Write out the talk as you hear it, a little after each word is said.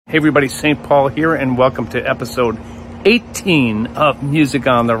Hey everybody, St. Paul here, and welcome to episode 18 of Music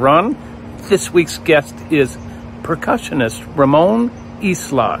on the Run. This week's guest is percussionist Ramon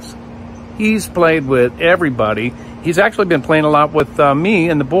Yslas. He's played with everybody. He's actually been playing a lot with me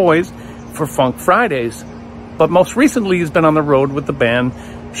and the boys for Funk Fridays, but most recently he's been on the road with the band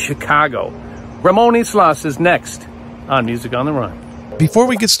Chicago. Ramon Yslas is next on Music on the Run. Before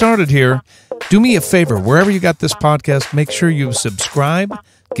we get started here, do me a favor. Wherever you got this podcast, make sure you subscribe,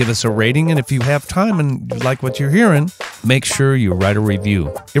 give us a rating, and if you have time and you like what you're hearing, make sure you write a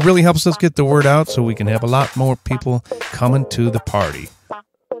review. It really helps us get the word out so we can have a lot more people coming to the party.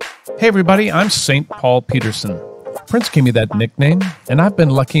 Hey everybody, I'm St. Paul Peterson. Prince gave me that nickname, and I've been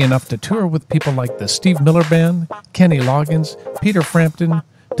lucky enough to tour with people like the Steve Miller Band, Kenny Loggins, Peter Frampton,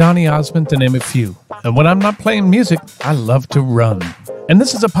 Donny Osmond, to name a few. And when I'm not playing music, I love to run. And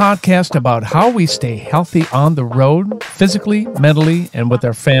this is a podcast about how we stay healthy on the road, physically, mentally, and with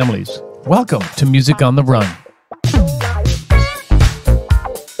our families. Welcome to Music on the Run.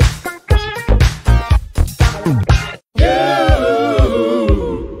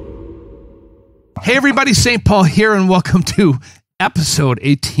 Hey everybody, St. Paul here, and welcome to episode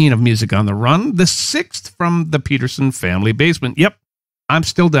 18 of Music on the Run, the 6th from the Peterson family basement. Yep, I'm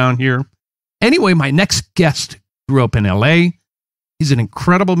still down here. Anyway, my next guest grew up in L.A. He's an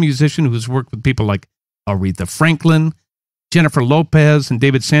incredible musician who's worked with people like Aretha Franklin, Jennifer Lopez, and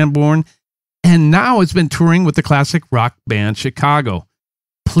David Sanborn, and now has been touring with the classic rock band Chicago.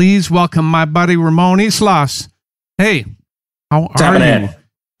 Please welcome my buddy Ramon Yslas. Hey, how are you?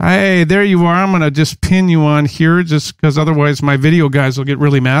 Hey, there you are. I'm going to just pin you on here just because otherwise my video guys will get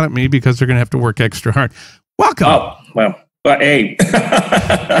really mad at me because they're going to have to work extra hard. Welcome. Oh, well. Hey,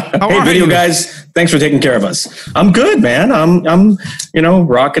 hey, video guys, thanks for taking care of us. I'm good, man. I'm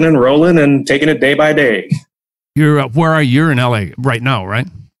rocking and rolling and taking it day by day. You're where are you? You're in LA right now, right?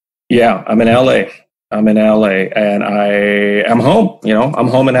 Yeah, I'm in LA. And I am home. I'm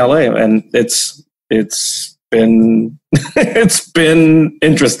home in LA, and it's been it's been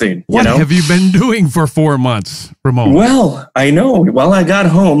interesting. What have you been doing for 4 months, Ramon? Well, I know. Well, I got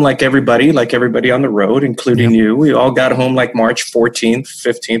home like everybody on the road, including you. We all got home like March 14th,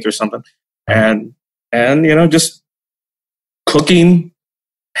 15th or something. And just cooking,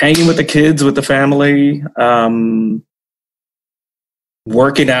 hanging with the kids, with the family,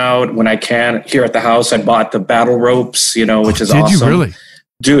 working out when I can. Here at the house, I bought the battle ropes, which is awesome. Did you really?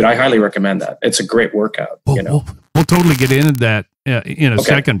 Dude, I highly recommend that. It's a great workout. We'll totally get into that in a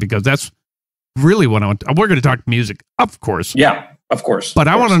second because that's really what I want. We're going to talk music, of course. Yeah, of course. But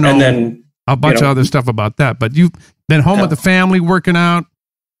I want to know a bunch of other stuff about that. But you've been home with the family, working out.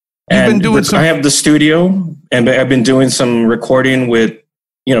 You've been doing I have the studio, and I've been doing some recording with,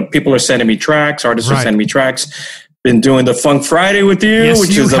 people are sending me tracks, artists are sending me tracks. Been doing the Funk Friday with you,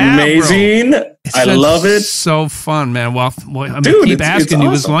 which is amazing. I love it. So fun, man. Well, I'm going to keep asking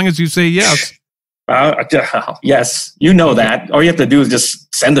you as long as you say yes. Yes, you know that. All you have to do is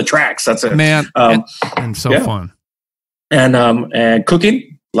just send the tracks. That's it. Man, and so fun. And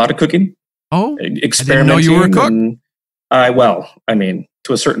cooking, a lot of cooking. Oh, experimenting. I didn't know you were a cook.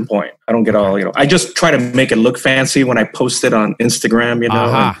 To a certain point. I don't get all, I just try to make it look fancy when I post it on Instagram,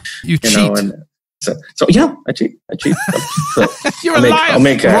 You cheat. So yeah, I cheat. So You're a liar.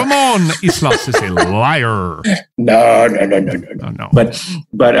 Ramon Yslas is a liar. No.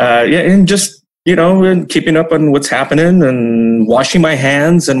 But and just and keeping up on what's happening and washing my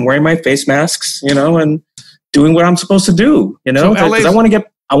hands and wearing my face masks, and doing what I'm supposed to do, because I want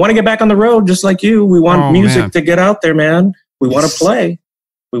to get back on the road just like you. We want music to get out there, man. We want to play.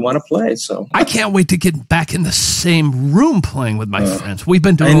 So I can't wait to get back in the same room playing with my friends. We've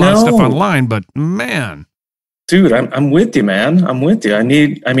been doing a lot of stuff online, but man, dude, I'm with you, man. I'm with you.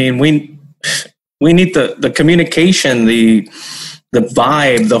 We need the communication, the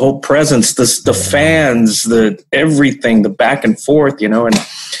vibe, the whole presence, the fans, the everything, the back and forth, and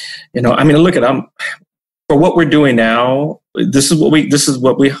look at for what we're doing now. This is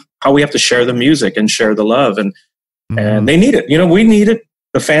how we have to share the music and share the love, and they need it. We need it.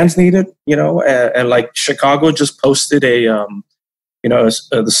 The fans need it, and like Chicago just posted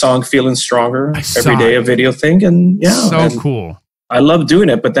the song "Feeling Stronger" every day, a video thing, and cool. I love doing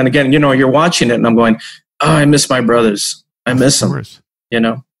it, but then again, you're watching it, and I'm going, oh, I miss my brothers. I miss them.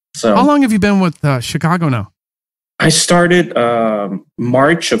 So how long have you been with Chicago now? I started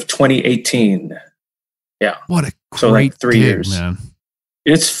March of 2018. Yeah, what a great so like 3 years, man.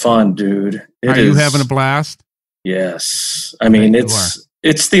 It's fun, dude. Are you having a blast? Yes,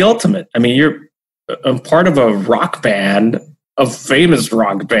 it's the ultimate. I'm part of a rock band, a famous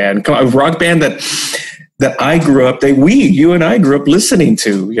rock band, a rock band that I grew up, you and I grew up listening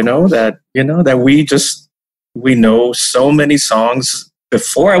to, that we know so many songs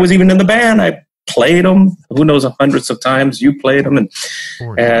before I was even in the band. I played them, who knows, hundreds of times. You played them.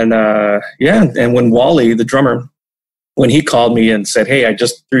 And when Wally, the drummer, when he called me and said, "Hey, I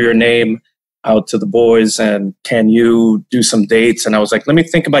just threw your name out to the boys, and can you do some dates?" And I was like, "Let me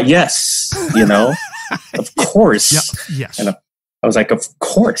think about yes, of course." Yep. Yes. And I was like, "Of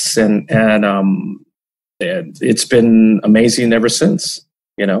course." And it's been amazing ever since,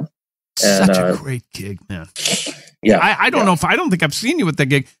 Such a great gig, man. Yeah. I don't know I don't think I've seen you at that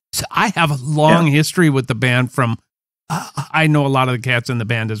gig. So I have a long history with the band from, I know a lot of the cats in the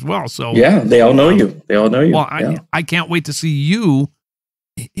band as well. So yeah, they all know you. They all know you. Well, I can't wait to see you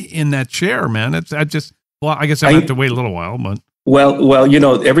in that chair, man. I guess I have to wait a little while, but.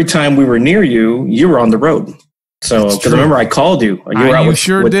 Well, every time we were near you, you were on the road. So, because remember I called you. You were out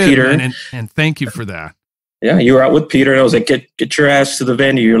with Peter. And thank you for that. Yeah, you were out with Peter, and I was like, get your ass to the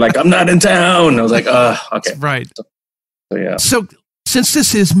venue. You're like, "I'm not in town." I was like, okay. That's right. So, yeah. So, since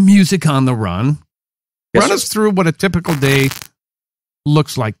this is Music on the Run, Yes, run sir. us through what a typical day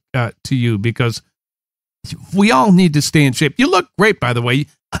looks like to you, because we all need to stay in shape. You look great, by the way.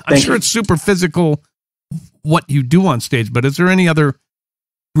 I'm sure it's super physical what you do on stage, but is there any other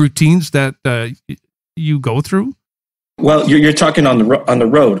routines that you go through? Well, you're talking on the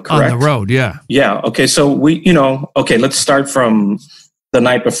road, correct? On the road, yeah. Yeah. Okay. So let's start from the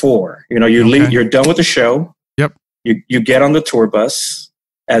night before. You're done with the show. Yep. You get on the tour bus,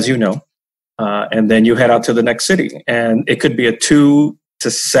 as you know, and then you head out to the next city, and it could be a 2 to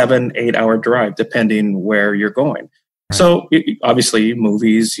 7, 8 hour drive, depending where you're going. Right. So obviously,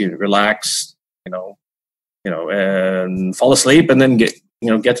 movies, you relax, and fall asleep, and then get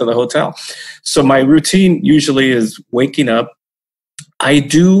to the hotel. So my routine usually is waking up.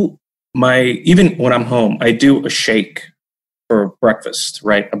 Even when I'm home, I do a shake for breakfast,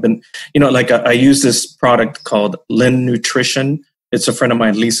 right? I've been, I use this product called Lynn Nutrition. It's a friend of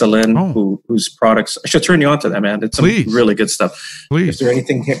mine, Lisa Lynn, whose products, I should turn you on to that, man. It's some really good stuff. Please. Is there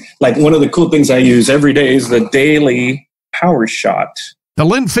anything here? Like, one of the cool things I use every day is the Daily Power Shot. The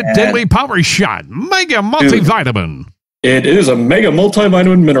LinFit Daily Power Shot, Mega Multivitamin. It is a mega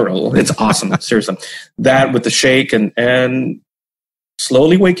multivitamin mineral. It's awesome. Seriously. That with the shake and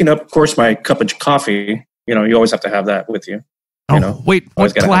slowly waking up. Of course, my cup of coffee, you always have to have that with you. Wait,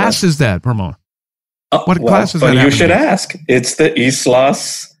 what class is that, Ramon? What class is that? You should ask. It's the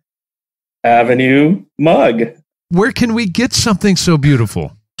Yslas Avenue mug. Where can we get something so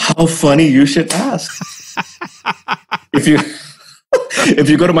beautiful? How funny, you should ask. If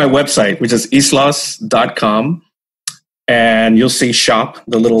you go to my website, which is yslas.com, and you'll see shop,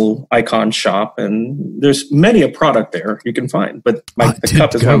 the little icon shop, and there's many a product there you can find. But the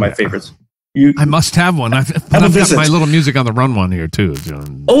cup is one of my favorites. I must have one. I've got my little Music on the Run one here too.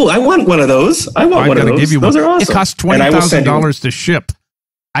 Oh, I want one of those. One of those. Give you those one. Are awesome. It costs $20,000 to ship.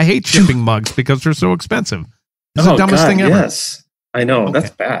 I hate shipping mugs because they're so expensive. It's the dumbest thing ever. Yes, I know. Okay.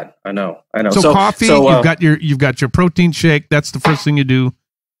 That's bad. I know. So coffee. You've got your protein shake. That's the first thing you do.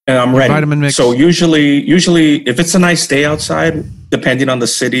 And I'm ready. Vitamin mix. So usually, if it's a nice day outside, depending on the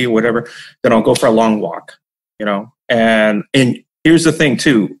city or whatever, then I'll go for a long walk. And here's the thing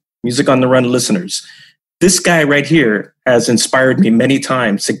too, Music on the Run listeners. This guy right here has inspired me many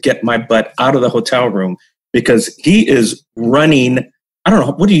times to get my butt out of the hotel room, because he is running. I don't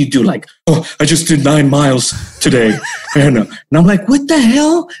know. What do you do? Like, I just did 9 miles today. and I'm like, what the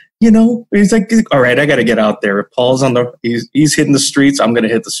hell? He's like, all right, I got to get out there. Paul's he's hitting the streets. I'm going to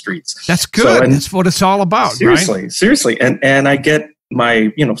hit the streets. That's good. That's what it's all about. Seriously. And I get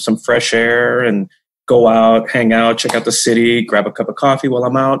my, some fresh air and go out, hang out, check out the city, grab a cup of coffee while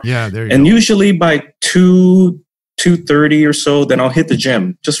I'm out. Yeah, there you go. And usually by 2:30 or so, then I'll hit the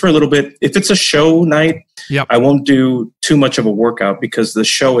gym just for a little bit. If it's a show night, I won't do too much of a workout, because the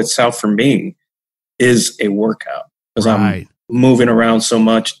show itself for me is a workout, because I'm moving around so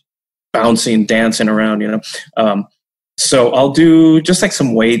much, bouncing, dancing around, so I'll do just like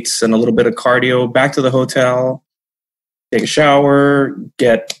some weights and a little bit of cardio, back to the hotel, take a shower,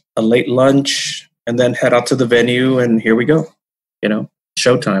 get a late lunch, and then head out to the venue, and here we go,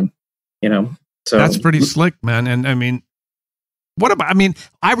 showtime, So that's pretty slick, man. And I mean,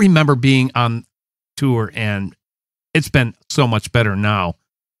 I remember being on tour, and it's been so much better now,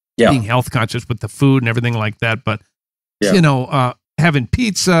 being health conscious with the food and everything like that. But, having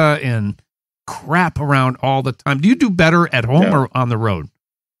pizza and crap around all the time. Do you do better at home or on the road?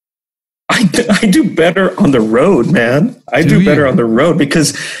 I do better on the road, man. I do better on the road,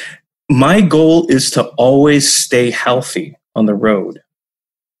 because my goal is to always stay healthy on the road.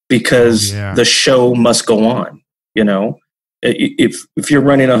 because the show must go on. You know, if you're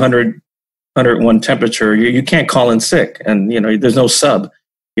running 101 temperature, you can't call in sick, and you know there's no sub.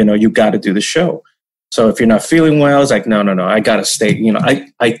 You know, you got to do the show. So if you're not feeling well, it's like no, I got to stay. You know,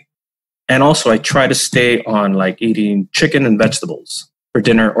 and also I try to stay on like eating chicken and vegetables for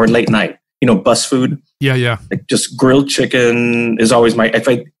dinner or late night. You know, bus food. Yeah. Like just grilled chicken is always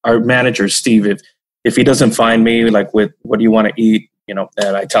our manager, Steve, if he doesn't find me like with what do you want to eat, you know,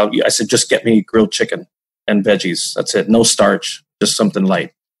 and I said, just get me grilled chicken and veggies. That's it. No starch, just something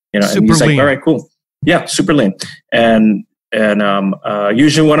light, you know, and he's like, all right, cool. Yeah. Super lean. And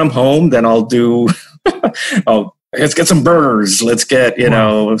usually when I'm home, then I'll do, let's get some burgers. Let's get, you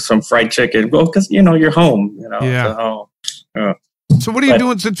know, some fried chicken. Well, cause you know, you're home, you know. Yeah. So what are you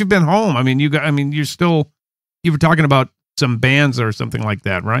doing since you've been home? I mean, you were talking about some bands or something like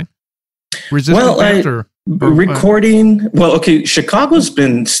that, right? Resistance recording. Well, okay. Chicago's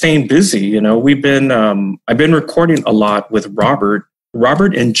been staying busy. You know, I've been recording a lot with Robert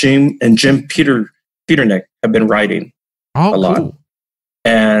and Jim Peternick have been writing a lot.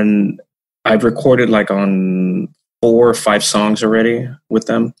 And I've recorded like on 4 or 5 songs already with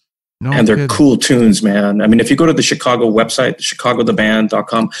them. And they're cool tunes, man. I mean, if you go to the Chicago website,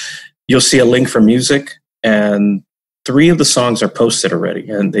 chicagotheband.com, you'll see a link for music. And 3 of the songs are posted already,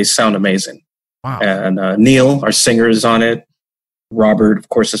 and they sound amazing. Wow. And Neil, our singer, is on it. Robert, of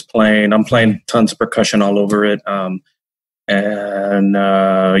course, is playing. I'm playing tons of percussion all over it. And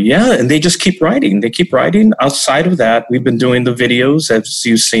they just keep writing. They keep writing. Outside of that, we've been doing the videos, as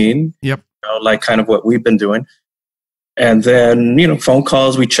you've seen. Yep. You know, like kind of what we've been doing. And then, you know, phone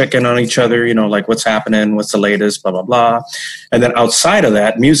calls, we check in on each other, you know, like what's happening, what's the latest, blah, blah, blah. And then outside of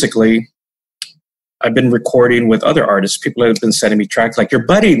that, musically, I've been recording with other artists. People have been sending me tracks like your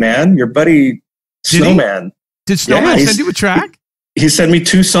buddy Snowman. Did Snowman send you a track? He sent me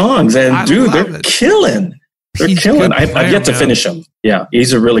 2 songs, and they're killing. They're killing. I've yet to finish them. Yeah,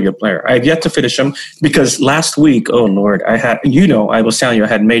 he's a really good player. I've yet to finish them because last week, oh Lord, I was telling you I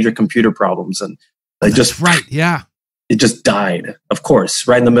had major computer problems, and it just died, of course,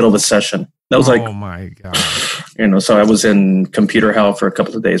 right in the middle of the session. That was like, oh my God. You know, so I was in computer hell for a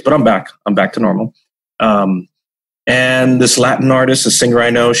couple of days, but I'm back. I'm back to normal. And this Latin artist, a singer I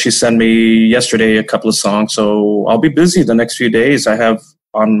know, she sent me yesterday a couple of songs. So I'll be busy the next few days. I have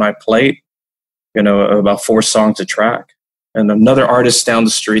on my plate, you know, about 4 songs a track. And another artist down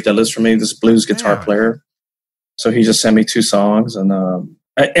the street that lives for me, this blues guitar player. So he just sent me 2 songs, and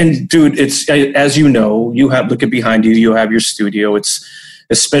dude, it's, as you know, look at behind you, you have your studio. It's,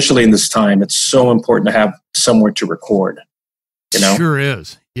 especially in this time, it's so important to have somewhere to record, you know? Sure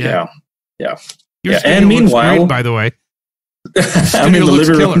is. Yeah. And meanwhile, great, by the way, I'm in the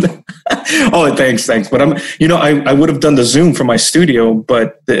living room. Oh, thanks. But I would have done the Zoom for my studio,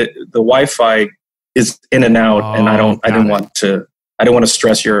 but the Wi-Fi is in and out, and I didn't want to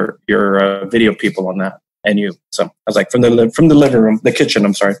stress your video people on that. And you, so I was like from the living room, the kitchen.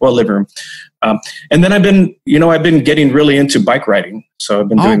 I'm sorry, living room. And then I've been getting really into bike riding, so I've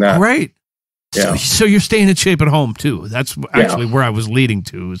been doing that. Great. Yeah. So you're staying in shape at home too. That's actually where I was leading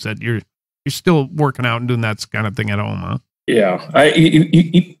to. Is that you're still working out and doing that kind of thing at home, huh? Yeah.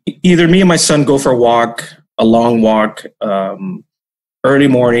 Either me and my son go for a long walk, early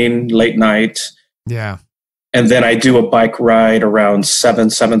morning, late night. Yeah. And then I do a bike ride around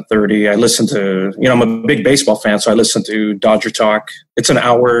 7:30. I listen to, I'm a big baseball fan, so I listen to Dodger Talk. It's an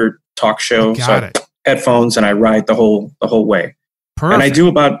hour talk show. I headphones and I ride the whole way. Perfect. And I do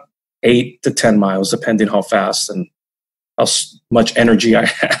about 8 to 10 miles, depending how fast and how much energy I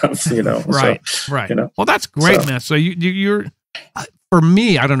have, Right. Well, that's great, man. So you're, for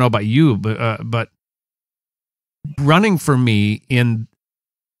me, I don't know about you, but running for me in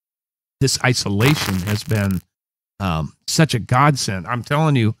this isolation has been such a godsend. I'm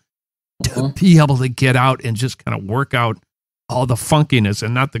telling you, to be able to get out and just kind of work out all the funkiness,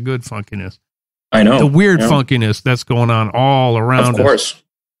 and not the good funkiness. I know. The weird funkiness that's going on all around us. Of course.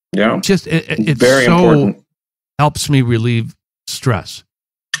 Yeah. Just, it's very important. Helps me relieve stress.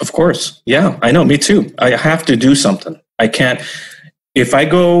 Of course. Yeah, I know. Me too. I have to do something. I can't. If I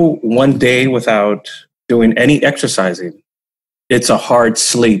go one day without doing any exercising, it's a hard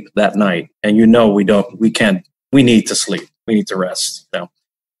sleep that night. And we need to sleep. We need to rest.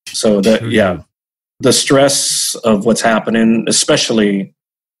 So the stress of what's happening, especially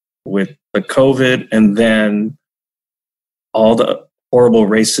with the COVID and then all the horrible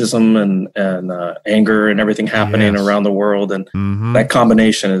racism and anger and everything happening around the world. And that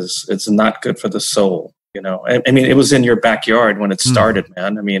combination it's not good for the soul. I mean, it was in your backyard when it started,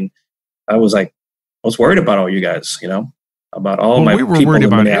 man. I mean, I was worried about all you guys, about all my we were people worried in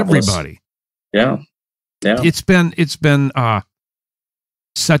about Minneapolis. everybody. Yeah. It's been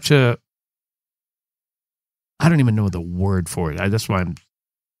such a, I don't even know the word for it. That's why I'm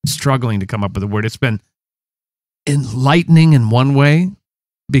struggling to come up with a word. It's been enlightening in one way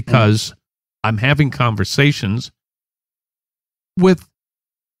because I'm having conversations with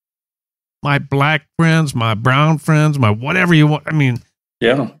my black friends, my brown friends, my whatever you want. I mean,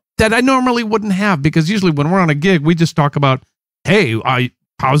 that I normally wouldn't have, because usually when we're on a gig, we just talk about, hey,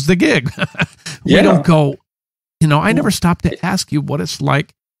 how's the gig? We don't go, I never stop to ask you what it's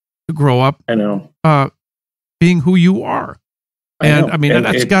like to grow up. I know. Being who you are. And I mean,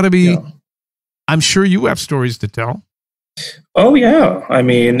 that's got to be, I'm sure you have stories to tell. Oh yeah. I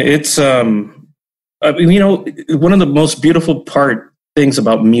mean, it's, one of the most beautiful things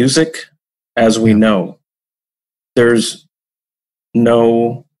about music, as we know, there's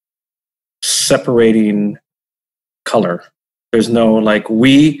no separating color. There's no, like,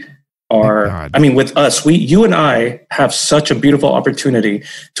 we are, I mean, with us, you and I have such a beautiful opportunity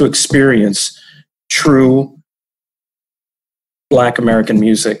to experience true Black American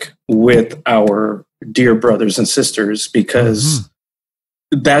music with our dear brothers and sisters, because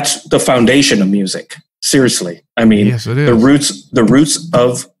that's the foundation of music. Seriously. I mean, yes, it is. the roots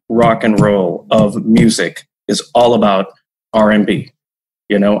of rock and roll, of music, is all about R&B,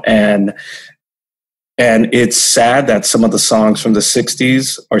 and it's sad that some of the songs from the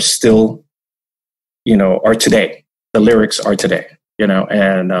 60s are still, are today. The lyrics are today,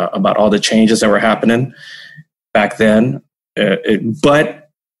 and about all the changes that were happening back then. But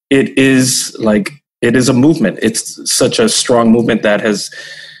it is a movement. It's such a strong movement that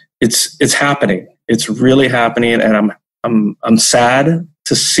it's happening. It's really happening, and I'm sad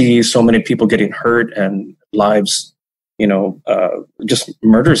to see so many people getting hurt and lives, just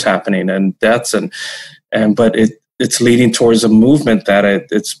murders happening and deaths, but it's leading towards a movement that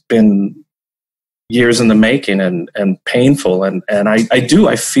it's been years in the making and painful, and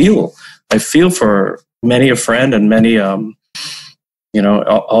I feel for many a friend and many all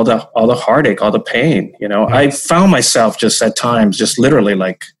the heartache, all the pain. I found myself just at times just literally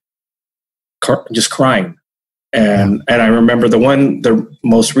like just crying. And I remember the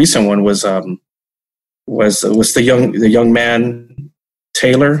most recent one was the young man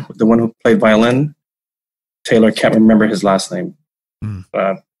Taylor, the one who played violin. Taylor, can't remember his last name.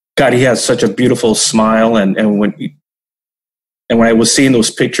 God, he has such a beautiful smile, and when I was seeing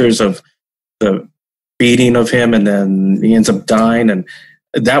those pictures of the beating of him, and then he ends up dying, and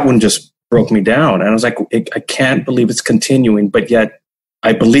that one just broke me down. And I was like, I can't believe it's continuing, but yet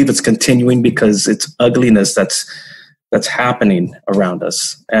I believe it's continuing because it's ugliness that's happening around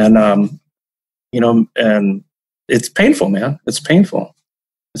us. And, and it's painful, man. It's painful.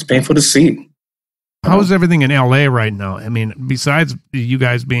 It's painful to see. How's everything in LA right now? I mean, besides you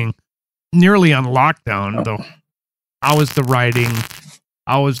guys being nearly on lockdown, though, how is the writing?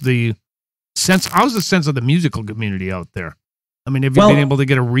 How's the sense of the musical community out there? I mean, have you been able to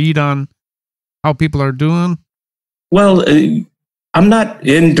get a read on how people are doing? Well, I'm not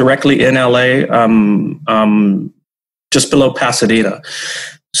directly in LA. Just below Pasadena.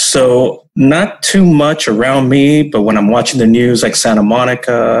 So not too much around me, but when I'm watching the news, like Santa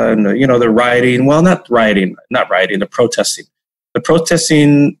Monica and, the rioting, the protesting. The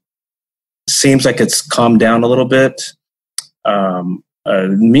protesting seems like it's calmed down a little bit.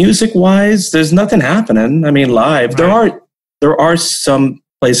 Music wise, there's nothing happening. I mean, live, right. There are some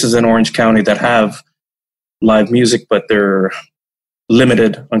places in Orange County that have live music, but they're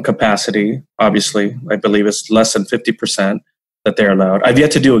limited on capacity. Obviously, I believe it's less than 50% that they're allowed. I've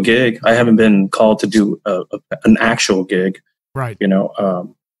yet to do a gig. I haven't been called to do an actual gig. Right.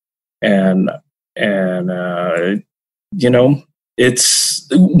 It's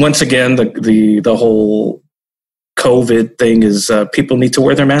once again, the whole COVID thing is people need to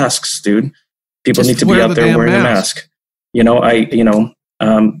wear their masks, dude. People need to be out there wearing a mask.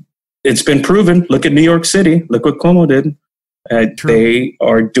 It's been proven. Look at New York City. Look what Cuomo did. They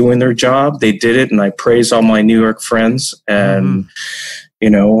are doing their job. They did it, and I praise all my New York friends. And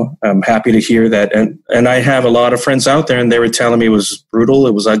I'm happy to hear that. And I have a lot of friends out there, and they were telling me it was brutal.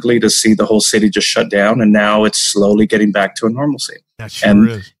 It was ugly to see the whole city just shut down, and now it's slowly getting back to a normalcy. That sure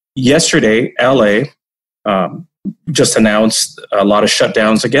is. Yesterday, LA just announced a lot of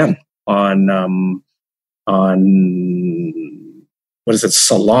shutdowns again on what is it?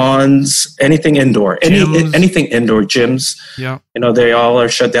 Salons, anything indoor, anything indoor, gyms. Yeah, they all are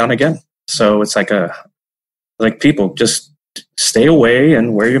shut down again. So it's like people just stay away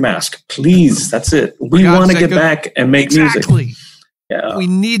and wear your mask, please. That's it. We want to get back and make music. Yeah, we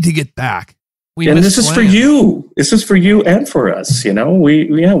need to get back. And this is for you. This is for you and for us. You know,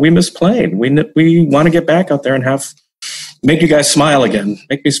 we miss playing. We want to get back out there and make you guys smile again.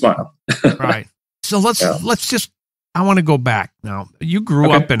 Make me smile. Right. So let's just, I want to go back now. You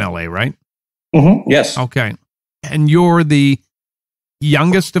grew up in LA, right? Mm-hmm. Yes. Okay. And you're the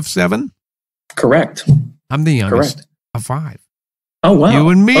youngest of 7? Correct. I'm the youngest of 5. Oh, wow. You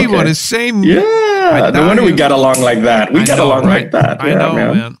and me were the same. Yeah. No wonder we got along like that. We got along like that. I know,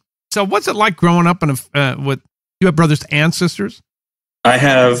 man. So what's it like growing up with, you have brothers and sisters? I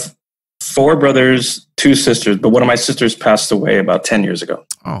have 4 brothers, 2 sisters, but one of my sisters passed away about 10 years ago.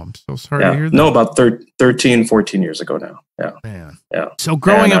 Oh, I'm so sorry to hear that. No, about 13, 14 years ago now. Yeah. Man. Yeah. So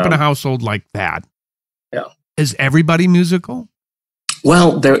growing up in a household like that, is everybody musical?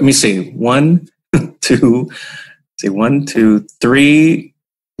 Well, let me see. 1, 2, 3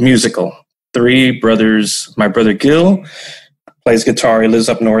 musical. 3 brothers. My brother Gil plays guitar. He lives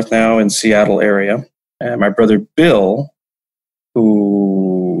up north now in Seattle area. And my brother Bill,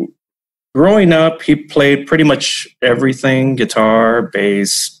 who growing up, he played pretty much everything, guitar,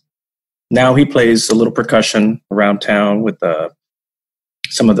 bass. Now he plays a little percussion around town with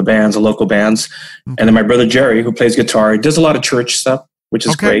some of the bands, the local bands. Mm-hmm. And then my brother Jerry, who plays guitar, he does a lot of church stuff, which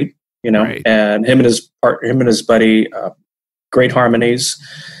is great, you know. Right. And him and his buddy, great harmonies.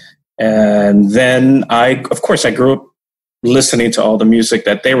 And then I grew up listening to all the music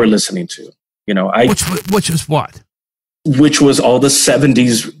that they were listening to. You know, which is what? Which was all the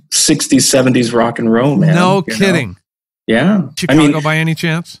 70s, 60s, 70s rock and roll, man. No kidding. Know? Yeah. Chicago by any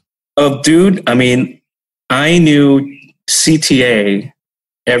chance? Oh, dude, I mean, I knew CTA,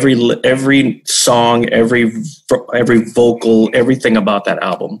 every song, every vocal, everything about that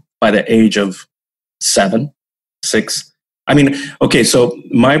album by the age of 7, 6. I mean, okay, so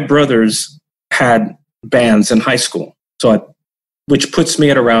my brothers had bands in high school, which puts me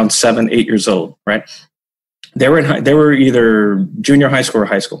at around 7, 8 years old, right? They were either junior high school or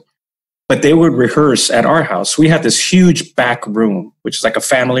high school, but they would rehearse at our house. We had this huge back room, which is like a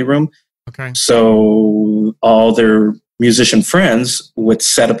family room. Okay. So all their musician friends would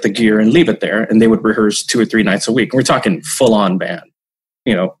set up the gear and leave it there, and they would rehearse 2 or 3 nights a week. We're talking full-on band,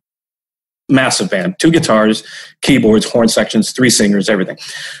 you know, massive band, 2 guitars, keyboards, horn sections, 3 singers, everything.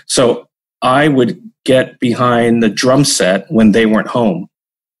 So I would get behind the drum set when they weren't home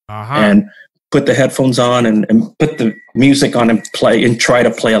and put the headphones on and put the music on and play and try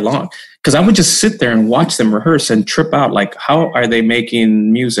to play along. Because I would just sit there and watch them rehearse and trip out, like, how are they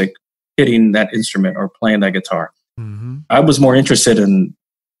making music, hitting that instrument or playing that guitar? Mm-hmm. I was more interested in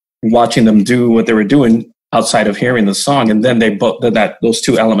watching them do what they were doing outside of hearing the song. And then those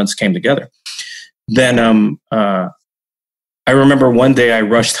 2 elements came together. Then I remember one day I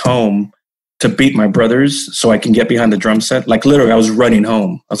rushed home to beat my brothers so I can get behind the drum set. Like, literally, I was running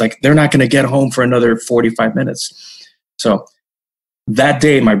home. I was like, they're not going to get home for another 45 minutes. So that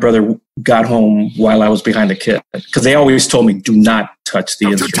day, my brother got home while I was behind the kit, because they always told me, do not touch the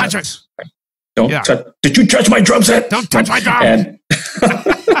instruments. Don't touch. Did you touch my drum set? Don't touch my drum.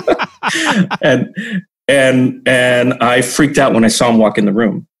 And I freaked out when I saw him walk in the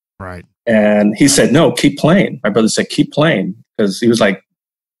room. Right. And he said, no, keep playing. My brother said, keep playing. Because he was like,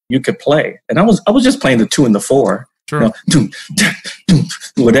 you could play. And I was just playing the 2 and the 4. Sure. You know,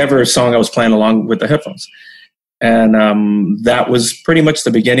 whatever song I was playing along with the headphones. And that was pretty much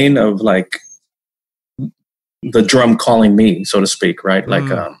the beginning of, like, the drum calling me, so to speak, right?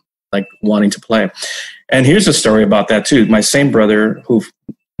 Like wanting to play. And here's a story about that too. My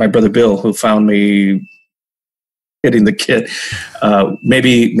brother Bill, who found me hitting the kit,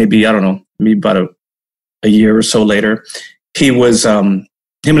 maybe I don't know, maybe about a year or so later, he was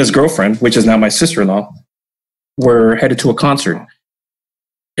him and his girlfriend, which is now my sister-in-law, were headed to a concert.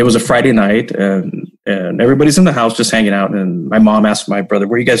 It was a Friday night, and everybody's in the house just hanging out. And my mom asked my brother,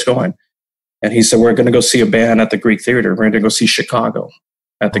 "Where are you guys going?" And he said, "We're going to go see a band at the Greek Theater. We're going to go see Chicago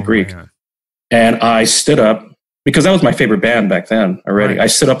at the Greek." And I stood up, because that was my favorite band back then already. Right. I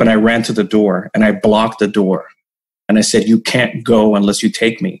stood up and I ran to the door and I blocked the door. And I said, "You can't go unless you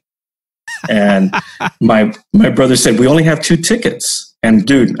take me." And my brother said, "We only have 2 tickets." And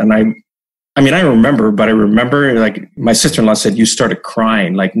dude, and I remember, like, my sister-in-law said, "You started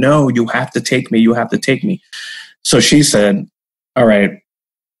crying, like, no, you have to take me. You have to take me." So she said, "All right,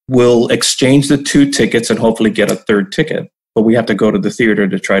 we'll exchange the 2 tickets and hopefully get a 3rd ticket. But we have to go to the theater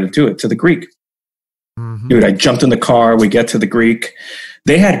to try to do it, to the Greek." Mm-hmm. Dude, I jumped in the car. We get to the Greek.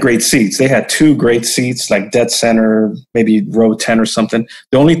 They had great seats. They had 2 great seats, like dead center, maybe row 10 or something.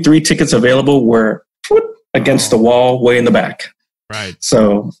 The only 3 tickets available were against the wall, way in the back. Right.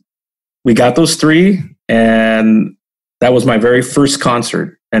 So we got those 3, and that was my very first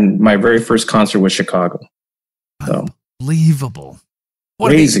concert And my very first concert was Chicago. So unbelievable. What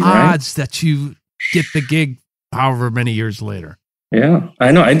crazy, are the odds right? that you get the gig however many years later? Yeah,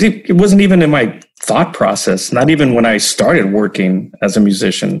 I know. It wasn't even in my thought process. Not even when I started working as a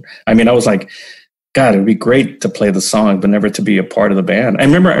musician. I mean, I was like, God, it'd be great to play the song, but never to be a part of the band. I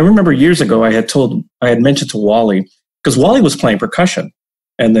remember years ago, I had mentioned to Wally, because Wally was playing percussion,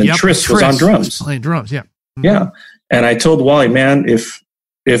 and then Tris was on drums. Was playing drums, yeah. Mm-hmm. Yeah. And I told Wally, man, if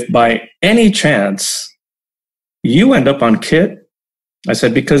by any chance you end up on Kit, I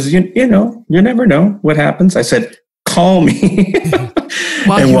said, because you never know what happens. I said, call me.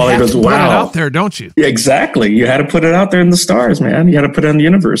 Well, and you Wally have goes, to put wow. it out there, don't you? Yeah, exactly. You had to put it out there in the stars, man. You had to put it in the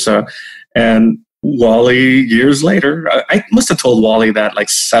universe. And Wally, years later, I must have told Wally that like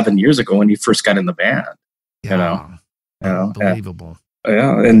 7 years ago when he first got in the band. Yeah. Unbelievable.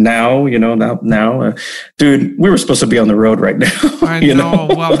 Yeah, and now, dude, we were supposed to be on the road right now. I know.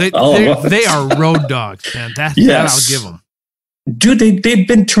 Well, they are road dogs, man. That I'll give them. Dude, they've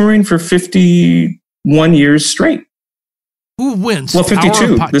been touring for 51 years straight. Who wins? Well,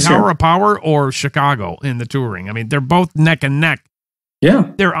 52 Tower of Power or Chicago in the touring? I mean, they're both neck and neck.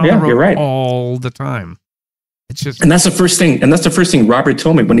 Yeah, they're on the road you're right. all the time. It's just, and that's the first thing. And that's the first thing Robert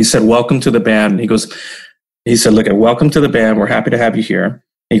told me when he said, "Welcome to the band." He said, "Look, welcome to the band. We're happy to have you here."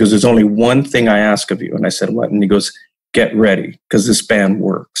 He goes, "There's only one thing I ask of you." And I said, "What?" And he goes, "Get ready, because this band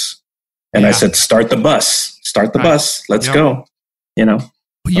works." And I said, "Start the bus. Start the bus. Let's go."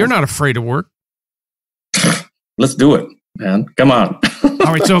 But you're not afraid of work. Let's do it, man. Come on.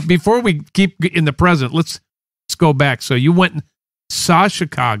 All right. So before we keep in the present, let's go back. So you went and saw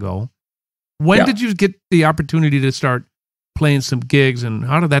Chicago. When did you get the opportunity to start playing some gigs, and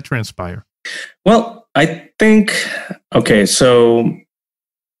how did that transpire? Well, I think, okay, so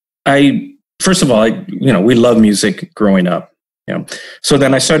first of all, we love music growing up. So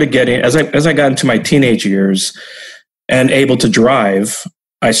then I started getting, as I got into my teenage years and able to drive,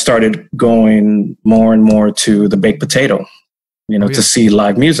 I started going more and more to the Baked Potato, to see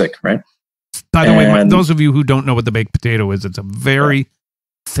live music, right? By the way, those of you who don't know what the Baked Potato is, it's a very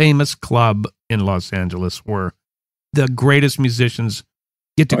famous club in Los Angeles where the greatest musicians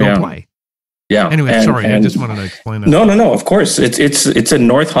get to go play. Yeah. Anyway, sorry, I just wanted to explain that. No. Of course, it's in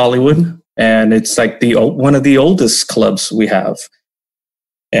North Hollywood, and it's like one of the oldest clubs we have.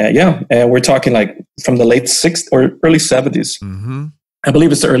 And we're talking like from the late 60s or early 70s. Mm-hmm. I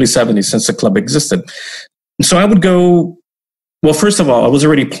believe it's the early 70s since the club existed. And so I would go. Well, first of all, I was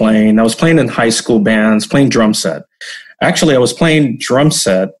already playing. I was playing in high school bands, playing drum set. Actually, I was playing drum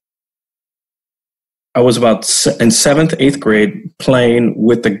set. I was about in 7th, 8th grade playing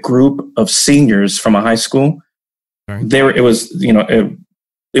with a group of seniors from a high school. Right.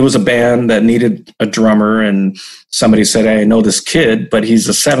 It was a band that needed a drummer, and somebody said, "Hey, I know this kid, but he's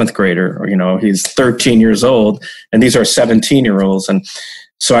a 7th grader, or, he's 13 years old, and these are 17-year-olds." And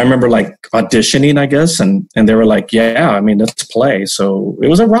so I remember like auditioning, I guess, and they were like, "Yeah, let's play." So it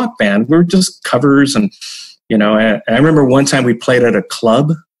was a rock band. We were just covers, and and I remember one time we played at a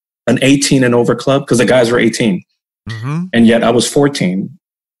club, an 18 and over club, because the guys were 18, mm-hmm. and yet I was 14,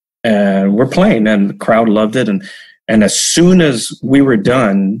 and we're playing, and the crowd loved it, and as soon as we were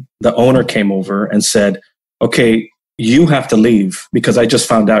done, the owner came over and said, "Okay, you have to leave because I just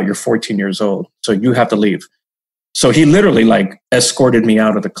found out you're 14 years old, so you have to leave." So he literally like escorted me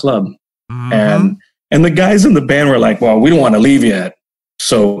out of the club. Mm-hmm. And the guys in the band were like, "Well, we don't want to leave yet.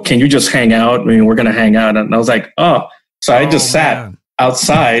 So can you just hang out? We're going to hang out." And I was like, "Oh." So I just sat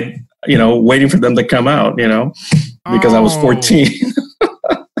outside, waiting for them to come out, because I was 14.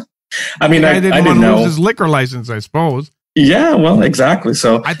 I didn't know. Lose his liquor license, I suppose. Yeah, well, exactly.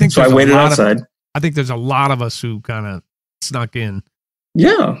 So I waited outside. I think there's a lot of us who kind of snuck in.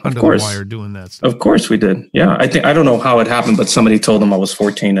 Yeah, under the wire doing that stuff. Of course we did. Yeah, I don't know how it happened, but somebody told them I was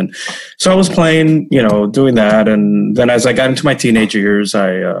 14, and so I was playing, doing that, and then as I got into my teenage years,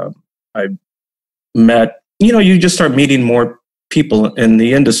 I met, you just start meeting more people in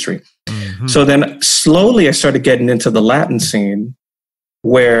the industry. Mm-hmm. So then slowly I started getting into the Latin scene,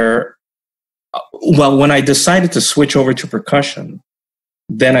 where, when I decided to switch over to percussion,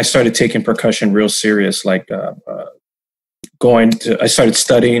 then I started taking percussion real serious, like I started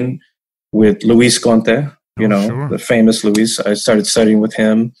studying with Luis Conte, sure. The famous Luis. I started studying with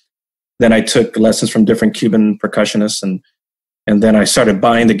him. Then I took lessons from different Cuban percussionists, and then I started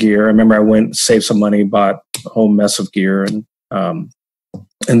buying the gear. I remember I went, saved some money, bought a whole mess of gear, and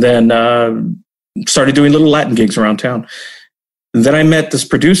then started doing little Latin gigs around town. And then I met this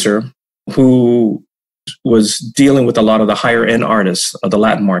producer who was dealing with a lot of the higher end artists of the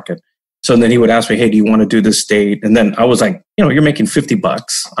Latin market. So then he would ask me, hey, do you want to do this date? And then I was like, you're making $50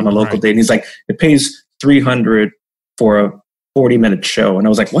 on a local date. And he's like, it pays $300 for a 40-minute show. And I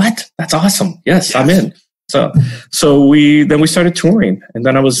was like, what? That's awesome. Yes, I'm in. So we started touring, and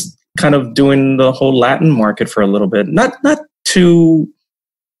then I was kind of doing the whole Latin market for a little bit. Not too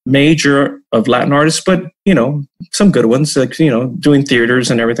major of Latin artists, but some good ones, like doing theaters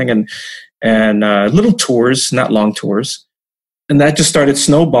and everything, and little tours, not long tours. And that just started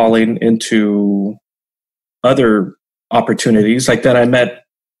snowballing into other opportunities. Like that, I met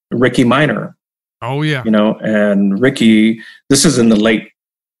Ricky Minor. Oh yeah, and Ricky. This is in the late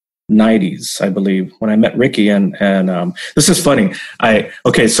 90s, I believe, when I met Ricky, and this is funny.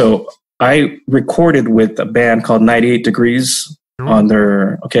 So I recorded with a band called 98 Degrees on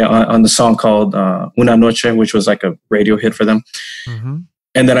their on the song called Una Noche, which was like a radio hit for them. Mm-hmm.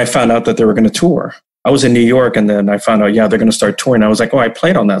 And then I found out that they were going to tour. I was in New York, and then I found out, they're going to start touring. I was like, I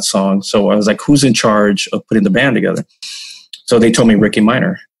played on that song. So I was like, who's in charge of putting the band together? So they told me Ricky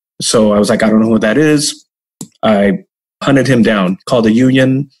Minor. So I was like, I don't know who that is. I hunted him down, called the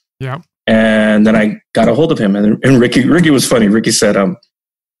union. Yeah. And then I got a hold of him, and Ricky was funny. Ricky said,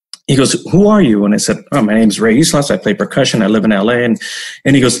 he goes, who are you? And I said, my name's Ray Yslas. I play percussion. I live in LA. And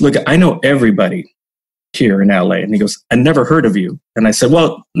he goes, look, I know everybody here in LA. And he goes, I never heard of you. And I said,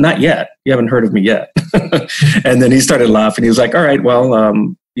 well, not yet. You haven't heard of me yet. And then he started laughing. He was like, all right,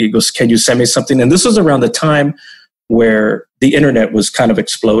 well, he goes, can you send me something? And this was around the time where the internet was kind of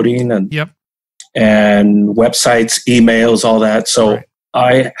exploding, and websites, emails, all that. So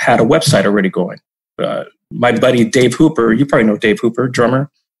I had a website already going. My buddy Dave Hooper, you probably know Dave Hooper,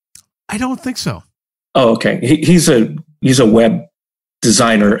 drummer. I don't think so. Oh, okay. He's a web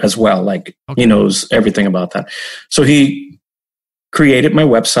designer as well. Like he knows everything about that. So he created my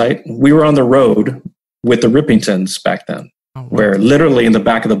website. We were on the road with the Rippingtons back then, where literally in the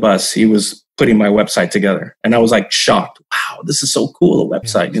back of the bus, he was putting my website together. And I was like shocked. Wow, this is so cool, a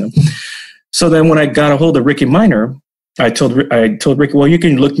website, So then when I got a hold of Ricky Minor, I told Ricky, well, you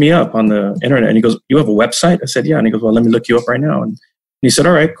can look me up on the internet. And he goes, you have a website? I said, yeah. And he goes, well, let me look you up right now. And he said,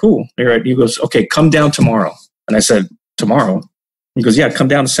 all right, cool. All right. He goes, okay, come down tomorrow. And I said, tomorrow? He goes, yeah, come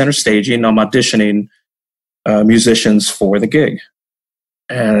down to center stage. I'm auditioning musicians for the gig.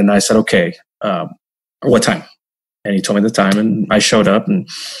 And I said, okay, what time? And he told me the time, and I showed up and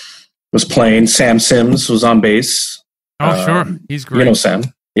was playing. Sam Sims was on bass. Oh, sure. He's great. Sam.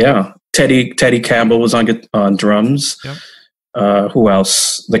 Yeah. Teddy Campbell was on drums. Yep. Who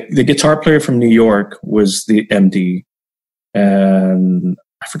else? The guitar player from New York was the MD. And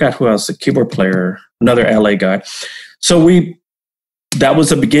I forgot who else, the keyboard player, another LA guy. So that was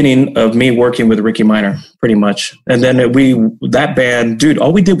the beginning of me working with Ricky Minor, pretty much. And then that band, dude,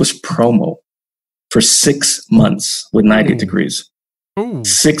 all we did was promo for 6 months with 98 Degrees. Ooh.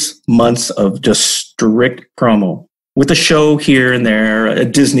 6 months of just strict promo with a show here and there, a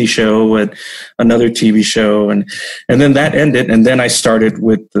Disney show, and another TV show. And then that ended. And then I started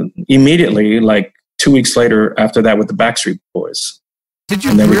immediately, like 2 weeks later after that, with the Backstreet Boys. Did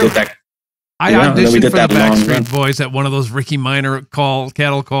you? And then we did that. I auditioned for the Backstreet Boys at one of those Ricky Minor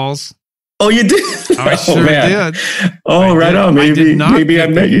cattle calls. Oh, you did? I sure did. Oh, right on. Maybe I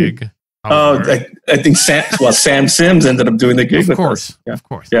met you. Oh, I think Sam Sims ended up doing the gig with us. Yeah. Of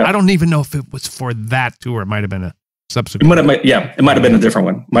course. Yeah. I don't even know if it was for that tour. It might have been a subsequent. It might have been a different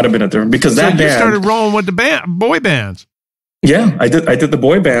one. Because that band started rolling with the boy bands. Yeah, I did the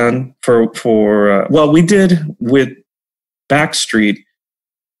boy band for we did with Backstreet.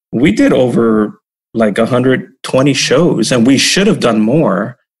 We did over like 120 shows, and we should have done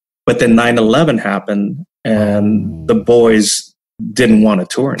more, but then 9/11 happened, and the boys didn't want to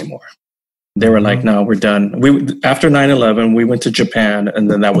tour anymore. They were like, no, we're done. After 9/11, we went to Japan, and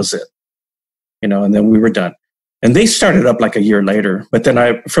then that was it. And then we were done. And they started up like a year later. But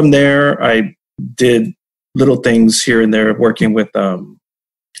then from there, I did little things here and there, working with,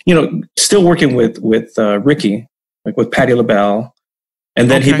 still working with Ricky, like with Patti LaBelle. And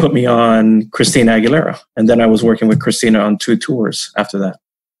then he put me on Christina Aguilera. And then I was working with Christina on 2 tours after that.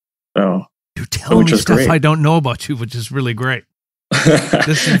 So you're telling me stuff I don't know about you, which is really great.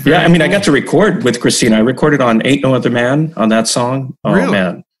 Yeah, I mean, cool. I got to record with Christina. I recorded on Ain't No Other Man on that song. Oh, really?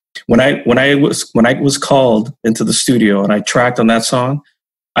 Man. When I was called into the studio and I tracked on that song,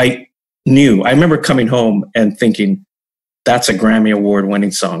 I remember coming home and thinking, that's a Grammy Award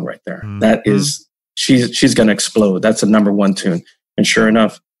winning song right there. Mm-hmm. That is, she's going to explode. That's a #1 tune. And sure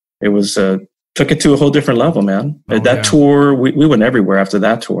enough, it was, took it to a whole different level, man. That tour, we went everywhere after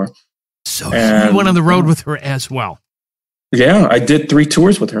that tour. So you went on the road with her as well. Yeah, I did 3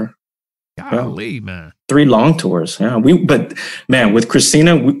 tours with her. Golly, man. 3 long tours. Yeah. But man, with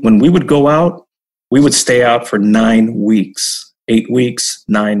Christina, when we would go out, we would stay out for 9 weeks, 8 weeks,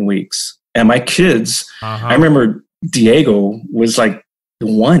 9 weeks. And my kids, I remember Diego was like the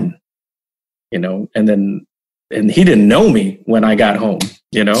one, you know, and he didn't know me when I got home,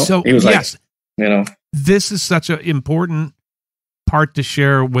 you know, so he was like, you know, this is such an important part to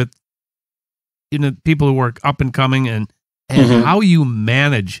share with, you know, people who are up and coming and how you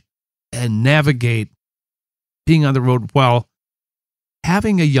manage and navigate being on the road while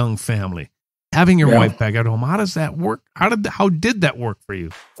having a young family, having your wife back at home. How does that work? How did that work for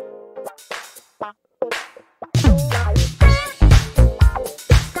you?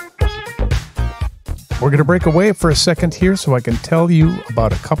 We're going to break away for a second here so I can tell you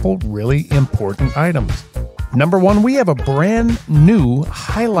about a couple really important items. Number one, we have a brand new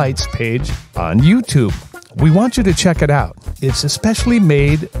highlights page on YouTube. We want you to check it out. It's especially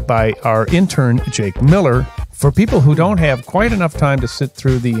made by our intern, Jake Miller, for people who don't have quite enough time to sit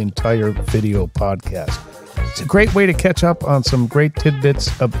through the entire video podcast. It's a great way to catch up on some great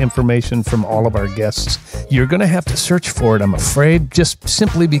tidbits of information from all of our guests. You're going to have to search for it, I'm afraid, just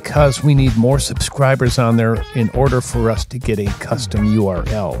simply because we need more subscribers on there in order for us to get a custom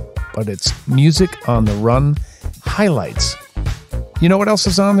URL. But it's Music on the Run Highlights. You know what else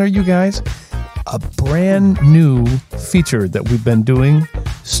is on there, you guys? A brand new feature that we've been doing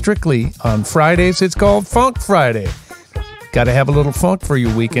strictly on Fridays. It's called Funk Friday. Got to have a little funk for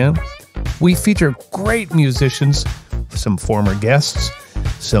your weekend. We feature great musicians, some former guests,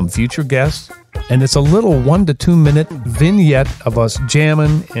 some future guests, and it's a little 1 to 2 minute vignette of us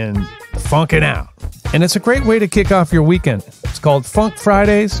jamming and funking out. And it's a great way to kick off your weekend. It's called Funk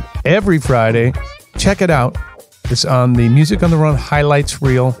Fridays, every Friday. Check it out. It's on the Music on the Run highlights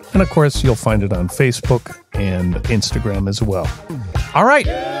reel. And of course, you'll find it on Facebook and Instagram as well. All right,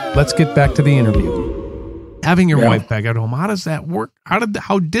 let's get back to the interview. Having your wife back at home, how does that work? How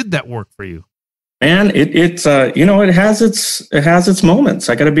did that work for you? Man, it's you know, it has its moments.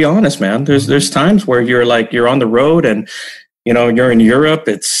 I got to be honest, man. There's times where you're on the road and, you know, you're in Europe.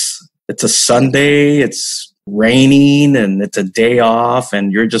 It's a Sunday. It's raining and it's a day off,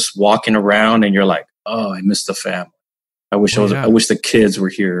 and you're just walking around and you're like, oh, I miss the family. I wish I wish the kids were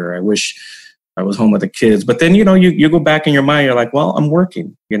here. I wish I was home with the kids. But then, you know, you go back in your mind. You're like, well, I'm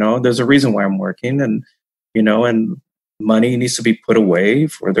working. You know, there's a reason why I'm working, and you know, and money needs to be put away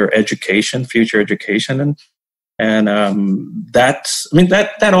for their education, future education. And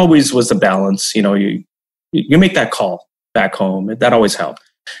that always was the balance. You know, you make that call back home. That always helped.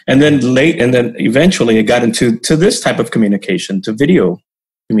 And then eventually it got into this type of communication, to video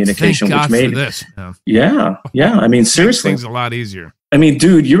communication. Thank God which made for this. Yeah. I mean, seriously. Things a lot easier. I mean,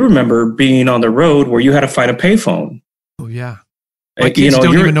 dude, you remember being on the road where you had to find a payphone. Oh, yeah. My kids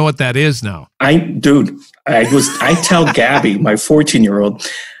don't even know what that is now. I tell Gabby, my 14-year-old,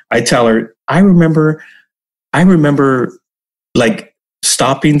 I tell her, I remember like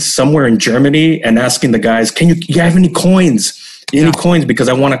stopping somewhere in Germany and asking the guys, can you have any coins? Any coins? Because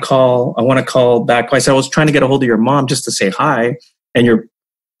I want to call back. I said, I was trying to get a hold of your mom just to say hi. And you're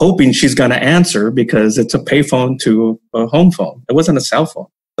hoping she's going to answer because it's a payphone to a home phone. It wasn't a cell phone.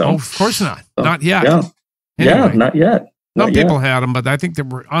 So, of course not. Not yet. Yeah. Anyway. Not yet. Some people had them, but I think they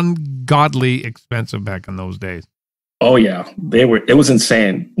were ungodly expensive back in those days. Oh yeah, they were. It was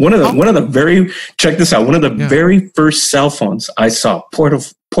insane. One of the very very first cell phones I saw,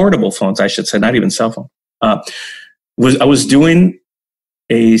 portable phones, I should say, not even cell phone. I was doing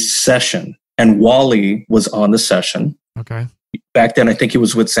a session, and Wally was on the session. Okay. Back then, I think he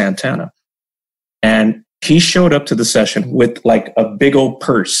was with Santana, and he showed up to the session with like a big old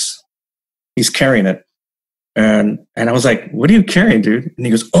purse. He's carrying it. And I was like, what are you carrying, dude? And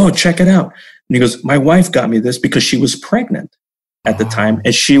he goes, oh, check it out. And he goes, my wife got me this because she was pregnant at the time.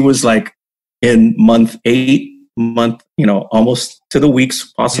 And she was like in month 8, you know, almost to the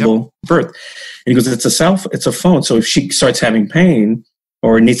week's possible birth. And he goes, it's a phone. So if she starts having pain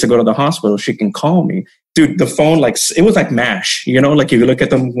or needs to go to the hospital, she can call me. Dude, the phone, like, it was like MASH, you know, like if you look at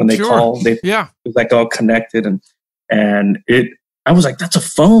them when they call, it was like all connected. And I was like, that's a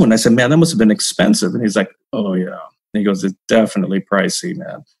phone. I said, man, that must have been expensive. And he's like, oh, yeah. And he goes, it's definitely pricey,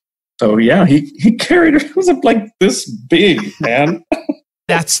 man. So, yeah, he carried it. It was like this big, man.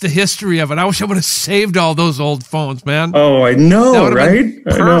 That's the history of it. I wish I would have saved all those old phones, man. Oh, I know, right? Perfect.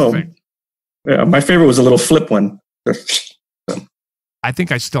 I know. Yeah, my favorite was a little flip one. I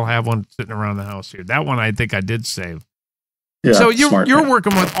think I still have one sitting around the house here. That one I think I did save. Yeah, so you're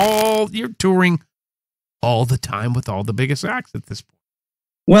working with you're touring all the time with all the biggest acts at this point.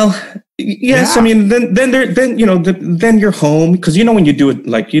 Well, yes. Yeah. I mean, then you're home, because when you do it,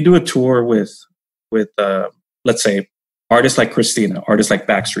 like you do a tour with let's say artists like Christina, artists like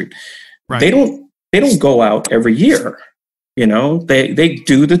Backstreet, Right. they don't go out every year. They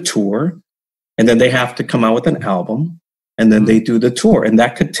do the tour, and then they have to come out with an album, and then they do the tour, and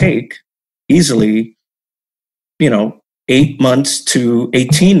that could take easily, 8 months to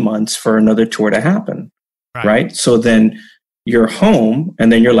 18 months for another tour to happen. Right. So then you're home,